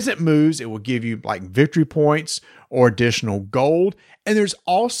 And as it moves, it will give you like victory points or additional gold. And there's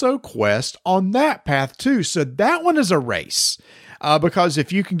also quests on that path too. So that one is a race. Because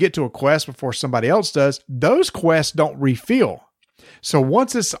if you can get to a quest before somebody else does, those quests don't refill. So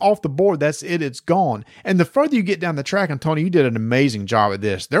once it's off the board, that's it. It's gone. And the further you get down the track, and Tony, you did an amazing job at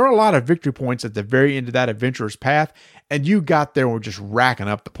this. There are a lot of victory points at the very end of that adventurer's path, and you got there and were just racking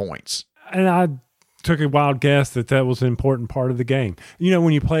up the points. And I took a wild guess that was an important part of the game.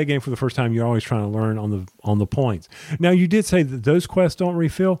 When you play a game for the first time, you're always trying to learn on the points. Now, you did say that those quests don't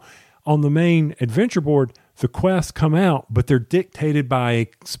refill. On the main adventure board, the quests come out, but they're dictated by a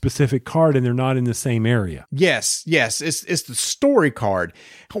specific card and they're not in the same area. Yes. It's the story card,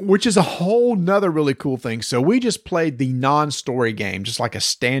 which is a whole nother really cool thing. So we just played the non-story game, just like a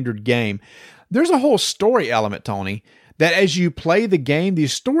standard game. There's a whole story element, Tony, that as you play the game,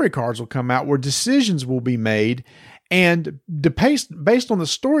 these story cards will come out where decisions will be made, and based on the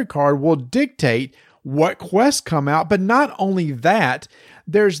story card will dictate what quests come out. But not only that,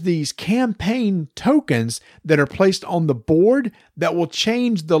 there's these campaign tokens that are placed on the board that will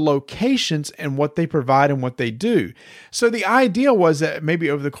change the locations and what they provide and what they do. So the idea was that maybe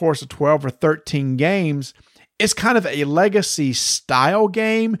over the course of 12 or 13 games, it's kind of a legacy style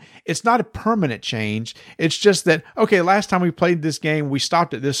game. It's not a permanent change. It's just that, okay, last time we played this game, we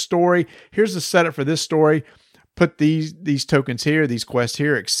stopped at this story. Here's the setup for this story. Put these tokens here, these quests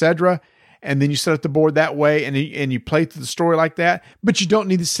here, etc. And then you set up the board that way and you play through the story like that. But you don't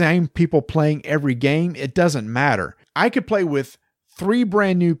need the same people playing every game. It doesn't matter. I could play with 3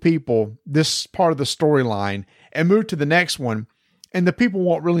 brand new people this part of the storyline and move to the next one. And the people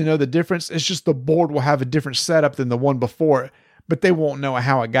won't really know the difference. It's just the board will have a different setup than the one before it, but they won't know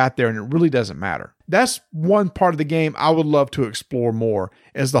how it got there, and it really doesn't matter. That's one part of the game I would love to explore more,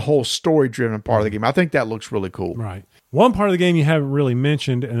 is the whole story-driven part of the game. I think that looks really cool. Right. One part of the game you haven't really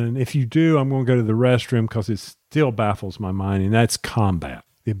mentioned, and if you do, I'm going to go to the restroom because it still baffles my mind, and that's combat.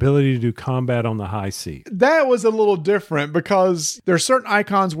 The ability to do combat on the high seat. That was a little different because there are certain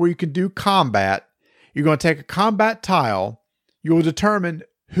icons where you can do combat. You're going to take a combat tile. You will determine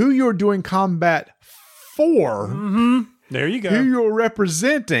who you're doing combat for. Mm-hmm. There you go. Who you're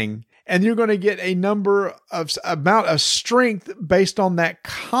representing. And you're going to get a amount of strength based on that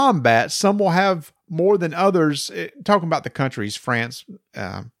combat. Some will have more than others. Talking about the countries, France,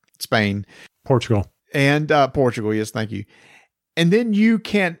 Spain. Portugal. And Portugal, yes, thank you. And then you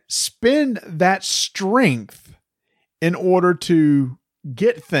can spend that strength in order to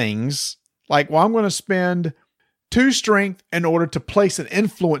get things. Like, well, I'm going to spend 2 strength in order to place an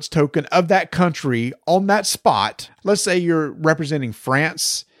influence token of that country on that spot. Let's say you're representing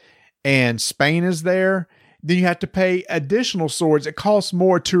France and Spain is there. Then you have to pay additional swords. It costs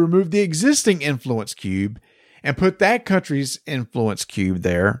more to remove the existing influence cube and put that country's influence cube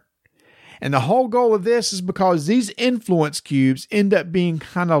there. And the whole goal of this is because these influence cubes end up being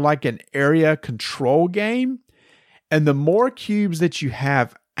kind of like an area control game. And the more cubes that you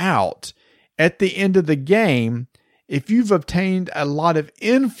have out at the end of the game, if you've obtained a lot of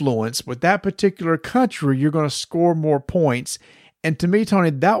influence with that particular country, you're going to score more points. And to me, Tony,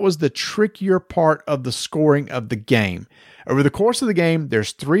 that was the trickier part of the scoring of the game. Over the course of the game,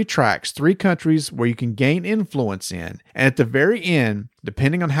 there's 3 tracks, 3 countries where you can gain influence in. And at the very end,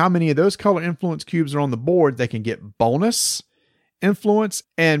 depending on how many of those color influence cubes are on the board, they can get bonus influence.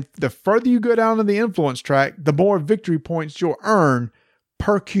 And the further you go down in the influence track, the more victory points you'll earn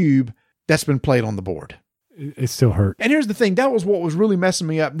per cube that's been played on the board. It still hurt. And here's the thing. That was what was really messing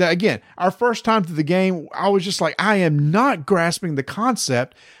me up. Now, again, our first time through the game, I was just like, I am not grasping the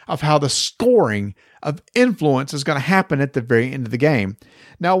concept of how the scoring of influence is going to happen at the very end of the game.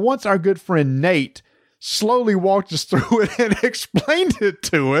 Now, once our good friend Nate slowly walked us through it and explained it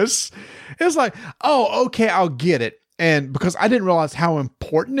to us, it's like, oh, okay, I'll get it. And because I didn't realize how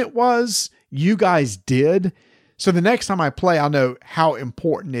important it was, you guys did. So the next time I play, I'll know how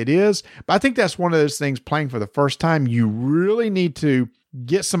important it is. But I think that's one of those things, playing for the first time, you really need to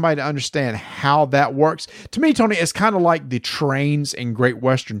get somebody to understand how that works. To me, Tony, it's kind of like the trains in Great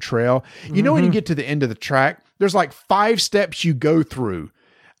Western Trail. You know, when you get to the end of the track, there's like 5 steps you go through.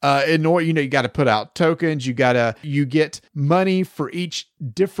 In order, you got to put out tokens. You get money for each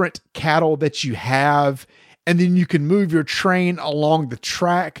different cattle that you have. And then you can move your train along the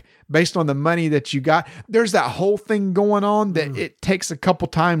track based on the money that you got. There's that whole thing going on that it takes a couple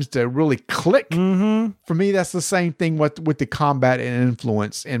times to really click. Mm-hmm. For me, that's the same thing with the combat and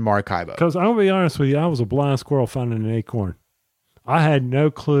influence in Maracaibo. Because I'm going to be honest with you, I was a blind squirrel finding an acorn. I had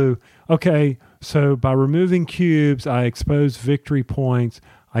no clue. Okay, so by removing cubes, I expose victory points.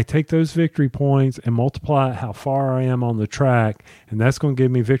 I take those victory points and multiply how far I am on the track, and that's going to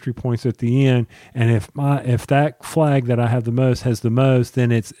give me victory points at the end. And if that flag that I have the most has the most, then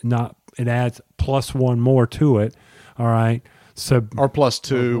it adds +1 more to it. All right. So or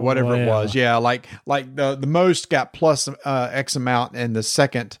 +2, whatever it was. Yeah, like the most got plus X amount, and the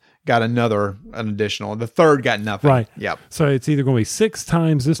second got an additional. The third got nothing. Right. Yep. So it's either going to be 6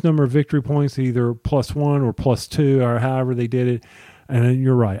 times this number of victory points, either +1 or +2, or however they did it. And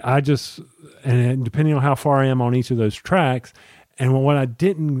you're right. And depending on how far I am on each of those tracks, and what I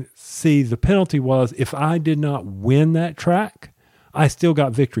didn't see the penalty was, if I did not win that track, I still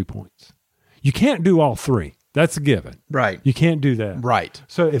got victory points. You can't do all 3. That's a given. Right. You can't do that. Right.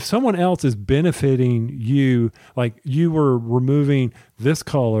 So if someone else is benefiting you, like you were removing this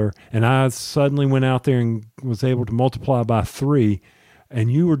color and I suddenly went out there and was able to multiply by 3, and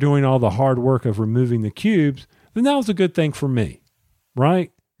you were doing all the hard work of removing the cubes, then that was a good thing for me.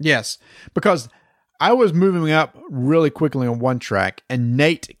 Right? Yes, because I was moving up really quickly on one track, and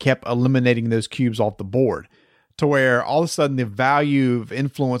Nate kept eliminating those cubes off the board. to where all of a sudden the value of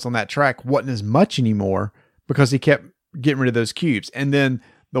influence on that track wasn't as much anymore because he kept getting rid of those cubes. And then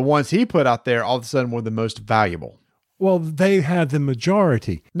the ones he put out there all of a sudden were the most valuable. Well, they had the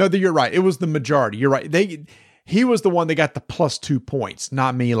majority. No, you're right. It was the majority. You're right. He was the one that got the +2 points,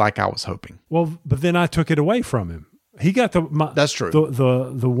 not me like I was hoping. Well, but then I took it away from him. He got That's true.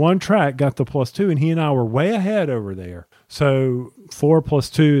 The one track got the +2, and he and I were way ahead over there. So 4 +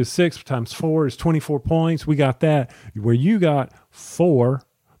 2 is 6 times 4 is 24 points. We got that. Where you got 4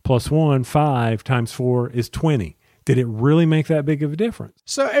 + 1, 5 times 4 is 20. Did it really make that big of a difference?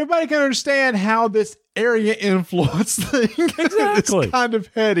 So everybody can understand how this area influence thing Exactly. is kind of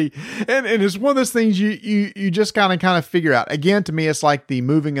heady. And it's one of those things you just kind of figure out. Again, to me, it's like the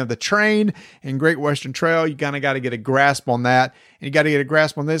moving of the train in Great Western Trail. You kind of got to get a grasp on that, and you got to get a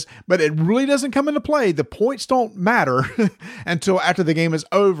grasp on this. But it really doesn't come into play. The points don't matter until after the game is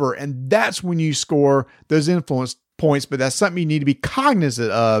over. And that's when you score those influence points. But that's something you need to be cognizant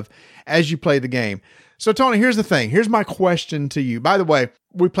of as you play the game. So, Tony, here's the thing. Here's my question to you. By the way,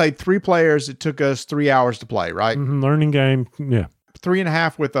 we played 3 players. It took us 3 hours to play, right? Mm-hmm. Learning game, yeah.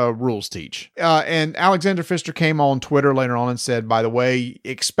 3.5 with a rules teach. And Alexander Pfister came on Twitter later on and said, by the way,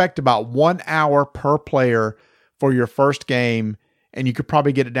 expect about 1 hour per player for your first game, and you could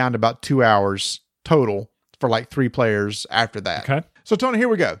probably get it down to about 2 hours total for like 3 players after that. Okay. So, Tony, here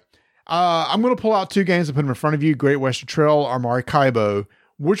we go. I'm going to pull out 2 games and put them in front of you, Great Western Trail or Maracaibo.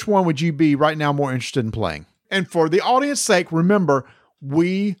 Which one would you be right now more interested in playing? And for the audience sake, remember,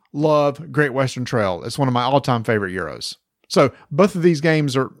 we love Great Western Trail. It's one of my all-time favorite Euros. So both of these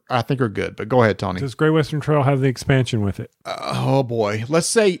games I think are good, but go ahead, Tony. Does Great Western Trail have the expansion with it? Oh boy. Let's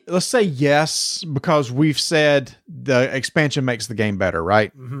say yes, because we've said the expansion makes the game better,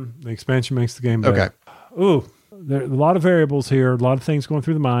 right? Mm-hmm. The expansion makes the game better. Okay. Ooh, there are a lot of variables here, a lot of things going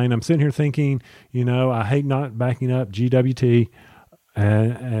through the mind. I'm sitting here thinking, I hate not backing up GWT.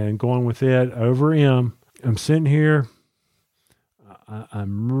 And going with it over M. I'm sitting here.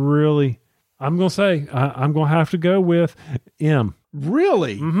 I'm going to say, I'm going to have to go with M.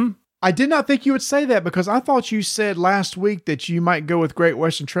 Really? Mm-hmm. I did not think you would say that because I thought you said last week that you might go with Great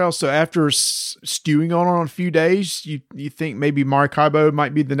Western Trail. So after stewing on it a few days, you think maybe Maracaibo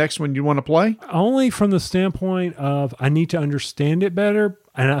might be the next one you want to play? Only from the standpoint of I need to understand it better.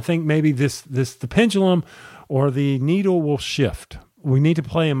 And I think maybe the pendulum or the needle will shift. We need to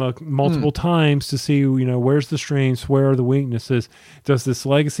play them multiple times to see, where's the strengths, where are the weaknesses. Does this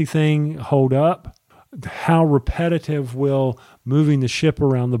legacy thing hold up? How repetitive will moving the ship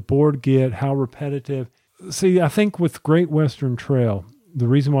around the board get? How repetitive? See, I think with Great Western Trail, the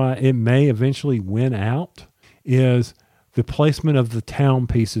reason why it may eventually win out is the placement of the town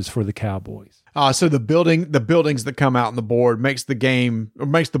pieces for the Cowboys. So the buildings that come out on the board makes the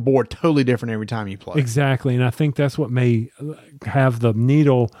board totally different every time you play. Exactly. And I think that's what may have the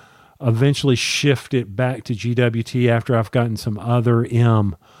needle eventually shift it back to GWT after I've gotten some other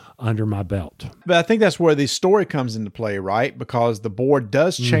M under my belt. But I think that's where the story comes into play, right? Because the board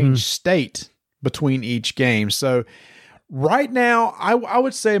does change state between each game. So right now, I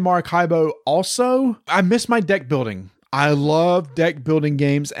would say Maracaibo also. I miss my deck building. I love deck building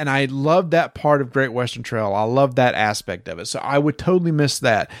games, and I love that part of Great Western Trail. I love that aspect of it. So I would totally miss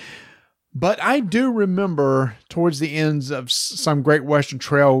that. But I do remember towards the ends of some Great Western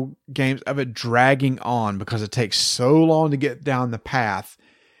Trail games of it dragging on because it takes so long to get down the path.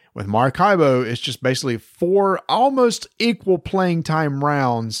 With Maracaibo, it's just basically 4 almost equal playing time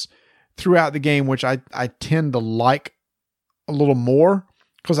rounds throughout the game, which I tend to like a little more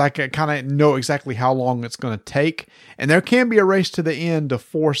because I can kind of know exactly how long it's going to take. And there can be a race to the end to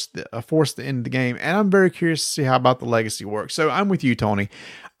force the end of the game. And I'm very curious to see how about the legacy works. So I'm with you, Tony.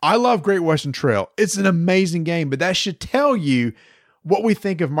 I love Great Western Trail. It's an amazing game, but that should tell you what we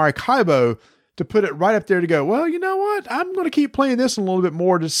think of Maracaibo to put it right up there to go, well, you know what? I'm going to keep playing this a little bit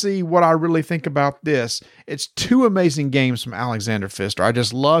more to see what I really think about this. It's 2 amazing games from Alexander Pfister. I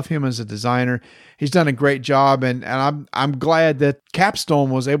just love him as a designer. He's done a great job, and I'm glad that Capstone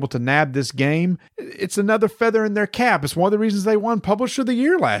was able to nab this game. It's another feather in their cap. It's one of the reasons they won Publisher of the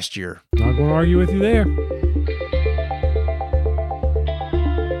Year last year. Not going to argue with you there.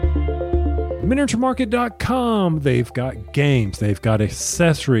 MiniatureMarket.com. They've got games, they've got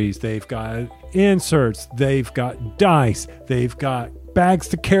accessories, they've got inserts, they've got dice, they've got bags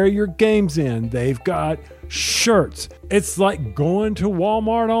to carry your games in, they've got shirts. It's like going to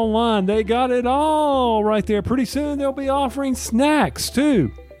Walmart online. They got it all right there. Pretty soon they'll be offering snacks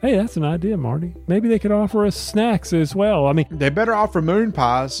too. Hey, that's an idea, Marty. Maybe they could offer us snacks as well. I mean, they better offer moon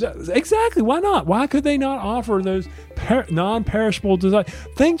pies. Exactly. Why not? Why could they not offer those non-perishable design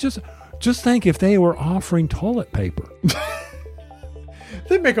things? Just Just think if they were offering toilet paper.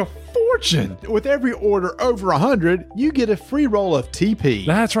 They make a fortune. With every order over 100, you get a free roll of TP.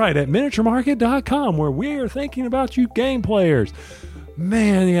 That's right, at miniaturemarket.com, where we're thinking about you game players.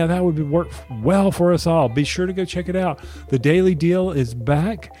 Man, yeah, that would work well for us all. Be sure to go check it out. The daily deal is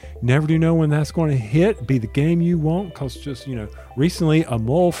back. Never do know when that's going to hit. Be the game you want, because just, recently a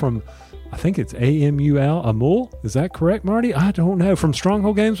mole from, I think it's AMUL, a mole? Is that correct, Marty? I don't know. From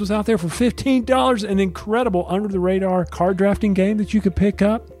Stronghold Games was out there for $15. An incredible under-the-radar card drafting game that you could pick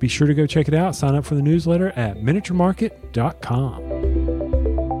up. Be sure to go check it out. Sign up for the newsletter at miniaturemarket.com.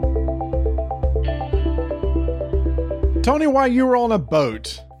 Tony, while you were on a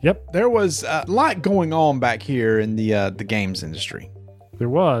boat, Yep, there was a lot going on back here in the games industry. there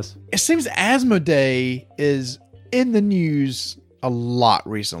was. It seems Asmodee is in the news a lot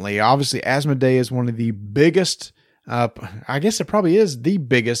recently. Obviously, Asmodee is one of the biggest, I guess it probably is the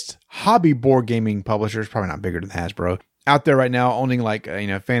biggest hobby board gaming publishers, probably not bigger than Hasbro, out there right now, owning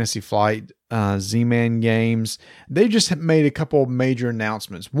Fantasy Flight, Z-Man Games. They just made a couple of major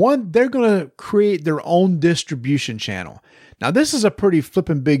announcements. One, they're going to create their own distribution channel. Now, this is a pretty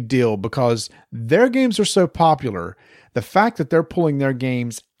flippin' big deal because their games are so popular. The fact that they're pulling their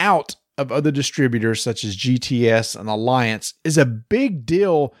games out of other distributors such as GTS and Alliance is a big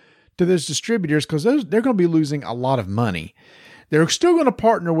deal to those distributors because they're going to be losing a lot of money. They're still going to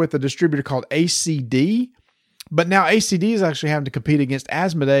partner with a distributor called ACD, but now ACD is actually having to compete against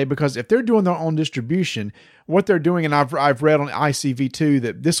Asmodee because if they're doing their own distribution, what they're doing, and I've read on ICV2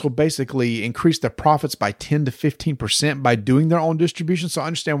 that this will basically increase their profits by 10 to 15% by doing their own distribution. So I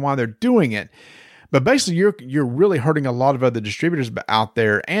understand why they're doing it. But basically, you're really hurting a lot of other distributors out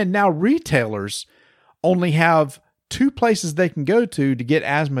there. And now retailers only have two places they can go to get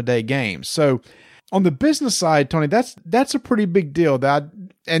Asmodee games. So on the business side, Tony, that's a pretty big deal.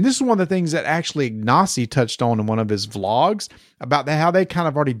 And this is one of the things that actually Ignacy touched on in one of his vlogs about how they kind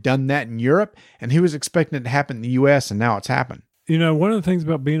of already done that in Europe, and he was expecting it to happen in the U.S., and now it's happened. One of the things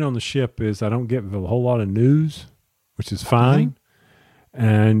about being on the ship is I don't get a whole lot of news, which is fine. Mm-hmm.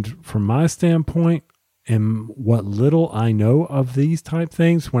 And from my standpoint, and what little I know of these type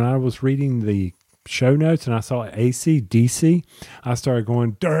things, when I was reading the show notes and I saw ACDC, I started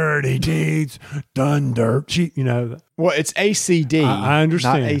going, dirty deeds, done dirt cheap, Well, it's ACD. I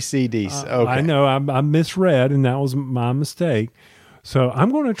understand. Not ACDC. Okay. I know. I misread, and that was my mistake. So I'm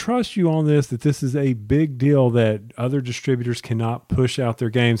going to trust you on this, that this is a big deal that other distributors cannot push out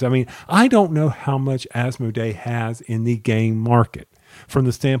their games. I mean, I don't know how much Asmodee has in the game market from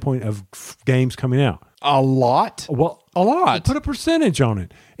the standpoint of games coming out. A lot? Well, a lot. Put a percentage on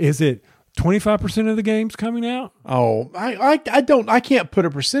it. Is it 25% of the games coming out? Oh, I can't put a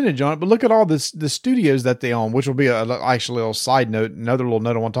percentage on it, but look at all the studios that they own, which will be actually a little side note, another little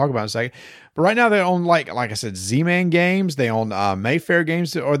note I want to talk about in a second. But right now they own, like I said, Z-Man Games, they own Mayfair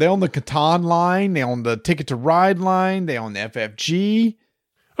Games, or they own the Catan line, they own the Ticket to Ride line, they own the FFG.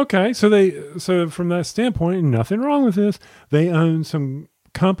 Okay, so from that standpoint, nothing wrong with this. They own some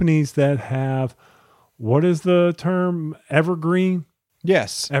companies that have, what is the term? Evergreen?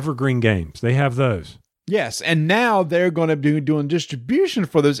 Yes. Evergreen games. They have those. Yes. And now they're going to be doing distribution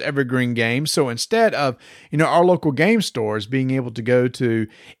for those evergreen games. So instead of, our local game stores being able to go to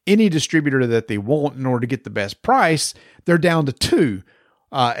any distributor that they want in order to get the best price, they're down to two,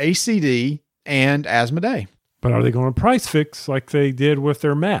 ACD and Asmodee. But are they going to price fix like they did with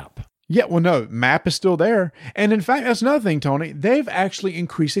their map? Yeah, well, no, map is still there. And in fact, that's another thing, Tony. They've actually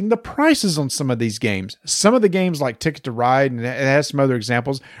increasing the prices on some of these games. Some of the games like Ticket to Ride, and it has some other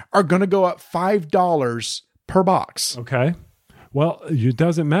examples, are going to go up $5 per box. Okay. Well, it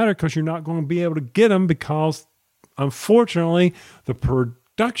doesn't matter because you're not going to be able to get them because, unfortunately, the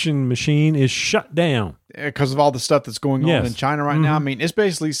production machine is shut down. Because of all the stuff that's going on in China right now. I mean, it's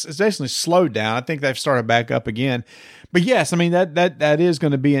basically slowed down. I think they've started back up again. But yes, I mean, that is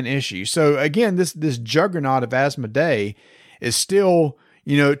going to be an issue. So again, this juggernaut of Asmodee is still,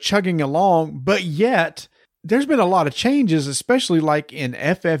 chugging along, but yet there's been a lot of changes, especially like in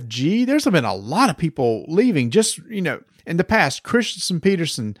FFG. There's been a lot of people leaving just, in the past. Christensen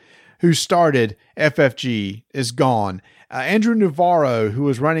Peterson, who started FFG, is gone. Andrew Navarro, who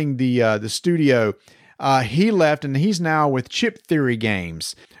was running the studio, he left, and he's now with Chip Theory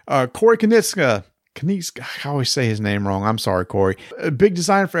Games. Corey Konieczka, I always say his name wrong. I'm sorry, Corey. A big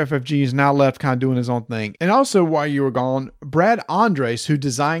designer for FFG is now left kind of doing his own thing. And also, while you were gone, Brad Andres, who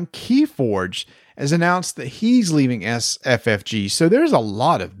designed Keyforge, has announced that he's leaving FFG. So there's a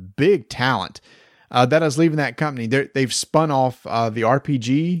lot of big talent that is leaving that company. They've spun off the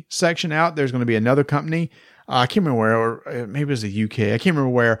RPG section out. There's going to be another company I can't remember where, or maybe it was the UK. I can't remember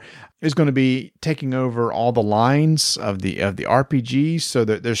where, is going to be taking over all the lines of the RPGs, so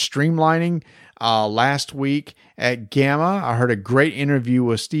that they're streamlining. Last week at Gamma, I heard a great interview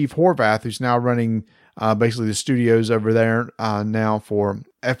with Steve Horvath, who's now running basically the studios over there now for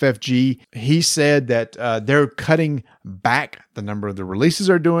FFG. He said that they're cutting back the number of the releases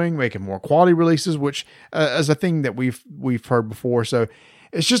they're doing, making more quality releases, which is a thing that we've heard before. So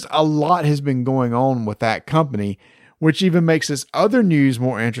it's just a lot has been going on with that company, which even makes this other news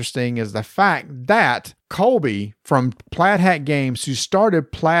more interesting, is the fact that Colby from Plaid Hat Games, who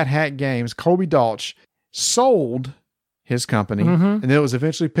started Plaid Hat Games, Colby Dalch, sold his company, and then it was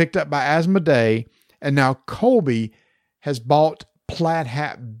eventually picked up by Asmodee, and now Colby has bought Plaid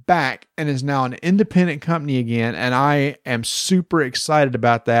Hat back and is now an independent company again, and I am super excited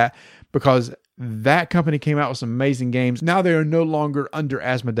about that because that company came out with some amazing games. Now they are no longer under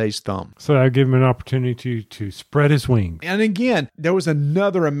Asmodee's thumb. So I give him an opportunity to spread his wings. And again, there was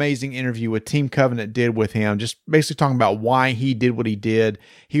another amazing interview with Team Covenant did with him, just basically talking about why he did what he did.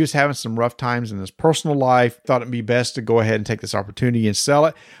 He was having some rough times in his personal life, thought it'd be best to go ahead and take this opportunity and sell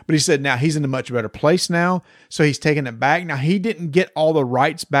it. But he said now he's in a much better place now, so he's taking it back. Now, he didn't get all the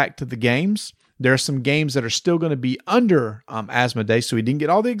rights back to the games. There are some games that are still going to be under Asmodee, so he didn't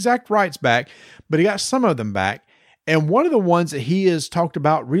get all the exact rights back, but he got some of them back. And one of the ones that he has talked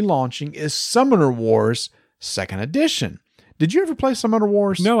about relaunching is Summoner Wars 2nd Edition. Did you ever play Summoner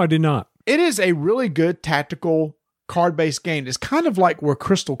Wars? No, I did not. It is a really good tactical card-based game. It's kind of like where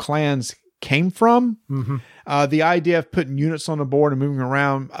Crystal Clans came from. The idea of putting units on the board and moving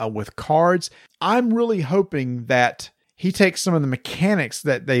around with cards. I'm really hoping that he takes some of the mechanics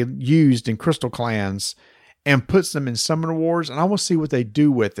that they used in Crystal Clans and puts them in Summoner Wars, and I will see what they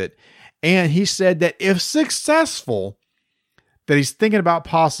do with it. And he said that if successful, that he's thinking about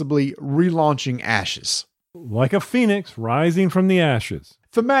possibly relaunching Ashes. Like a phoenix rising from the ashes.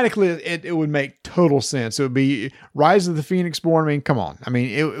 Thematically, it would make total sense. It would be Rise of the Phoenix Born. I mean, come on. I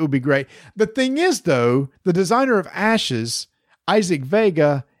mean, it would be great. The thing is, though, the designer of Ashes, Isaac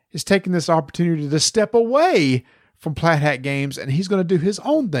Vega, is taking this opportunity to step away from Plaid Hat Games, and he's going to do his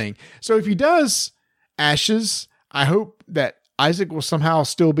own thing. So if he does Ashes, I hope that Isaac will somehow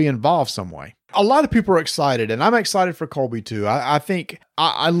still be involved some way. A lot of people are excited, and I'm excited for Colby too. I think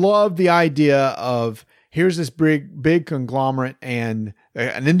I love the idea of here's this big conglomerate and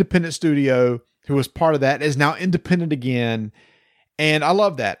an independent studio who was part of that is now independent again. And I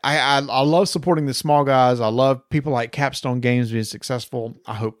love that. I love supporting the small guys. I love people like Capstone Games being successful.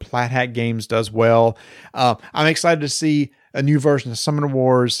 I hope Plaid Hat Games does well. I'm excited to see a new version of Summoner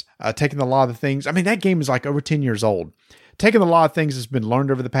Wars, taking a lot of the things. I mean, that game is like over 10 years old. Taking a lot of things that's been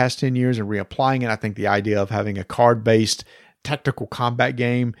learned over the past 10 years and reapplying it. I think the idea of having a card-based tactical combat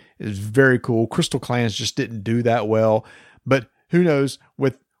game is very cool. Crystal Clans just didn't do that well. But who knows,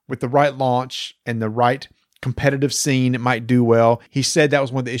 with the right launch and the right competitive scene, it might do well. He said that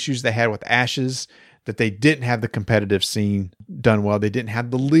was one of the issues they had with Ashes, that they didn't have the competitive scene done well. They didn't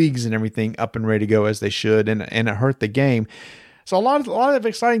have the leagues and everything up and ready to go as they should, and it hurt the game. So a lot of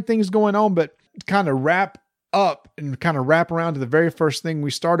exciting things going on, but to kind of wrap up and kind of wrap around to the very first thing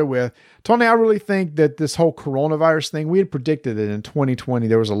we started with, Tony, I really think that this whole coronavirus thing, we had predicted that in 2020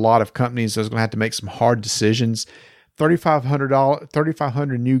 there was a lot of companies that was going to have to make some hard decisions.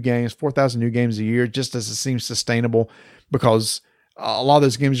 $3,500 new games, 4,000 new games a year, just doesn't seem sustainable because a lot of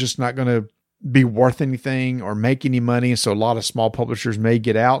those games are just not going to be worth anything or make any money. So a lot of small publishers may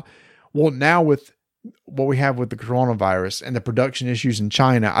get out. Well, now with what we have with the coronavirus and the production issues in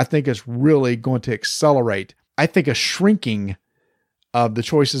China, I think it's really going to accelerate, I think, a shrinking of the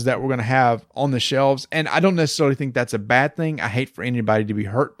choices that we're going to have on the shelves. And I don't necessarily think that's a bad thing. I hate for anybody to be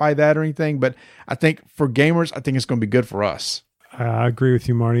hurt by that or anything, but I think for gamers, I think it's going to be good for us. I agree with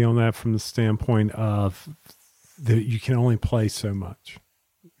you, Marty, on that from the standpoint of that you can only play so much.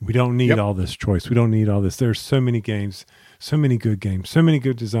 We don't need all this choice. We don't need all this. There's so many games, so many good games, so many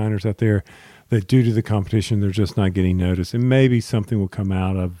good designers out there that due to the competition, they're just not getting noticed. And maybe something will come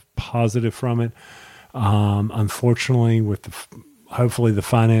out of positive from it. Unfortunately, with hopefully the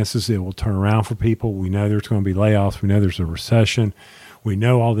finances, it will turn around for people. We know there's going to be layoffs. We know there's a recession. We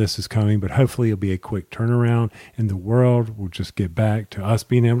know all this is coming, but hopefully it'll be a quick turnaround and the world will just get back to us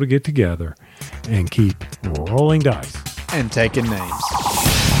being able to get together and keep rolling dice and taking names.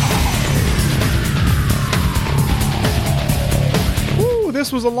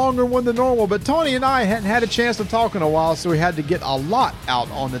 This was a longer one than normal, but Tony and I hadn't had a chance to talk in a while, so we had to get a lot out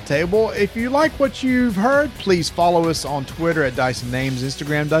on the table. If you like what you've heard, please follow us on Twitter at Dyson Names,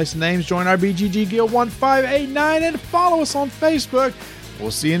 Instagram Dyson Names, join our BGG Guild 1589, and follow us on Facebook.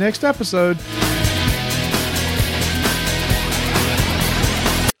 We'll see you next episode.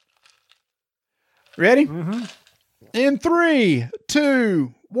 Ready? Mm-hmm. In 3,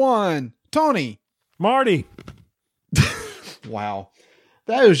 2, 1, Tony. Marty. Wow.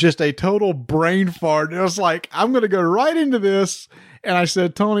 That was just a total brain fart. It was like, I'm going to go right into this. And I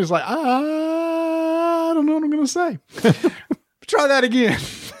said, Tony's like, I don't know what I'm going to say. Try that again.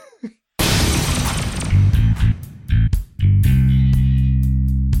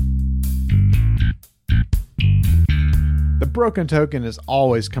 The Broken Token is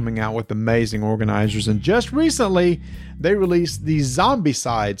always coming out with amazing organizers, and just recently they released the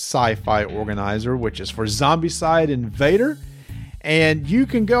Zombicide Sci-Fi Organizer, which is for Zombicide Invader. And you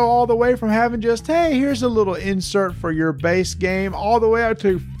can go all the way from having just, hey, here's a little insert for your base game, all the way up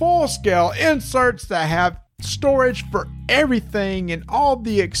to full-scale inserts that have storage for everything and all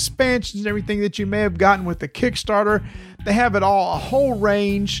the expansions and everything that you may have gotten with the Kickstarter. They have it all, a whole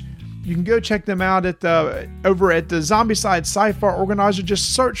range. You can go check them out at over at the Zombicide Sci-Fi Organizer.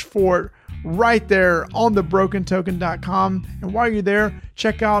 Just search for it right there on thebrokentoken.com. And while you're there,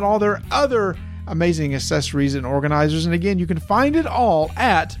 check out all their other amazing accessories and organizers. And again, you can find it all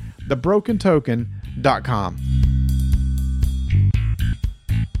at thebrokentoken.com.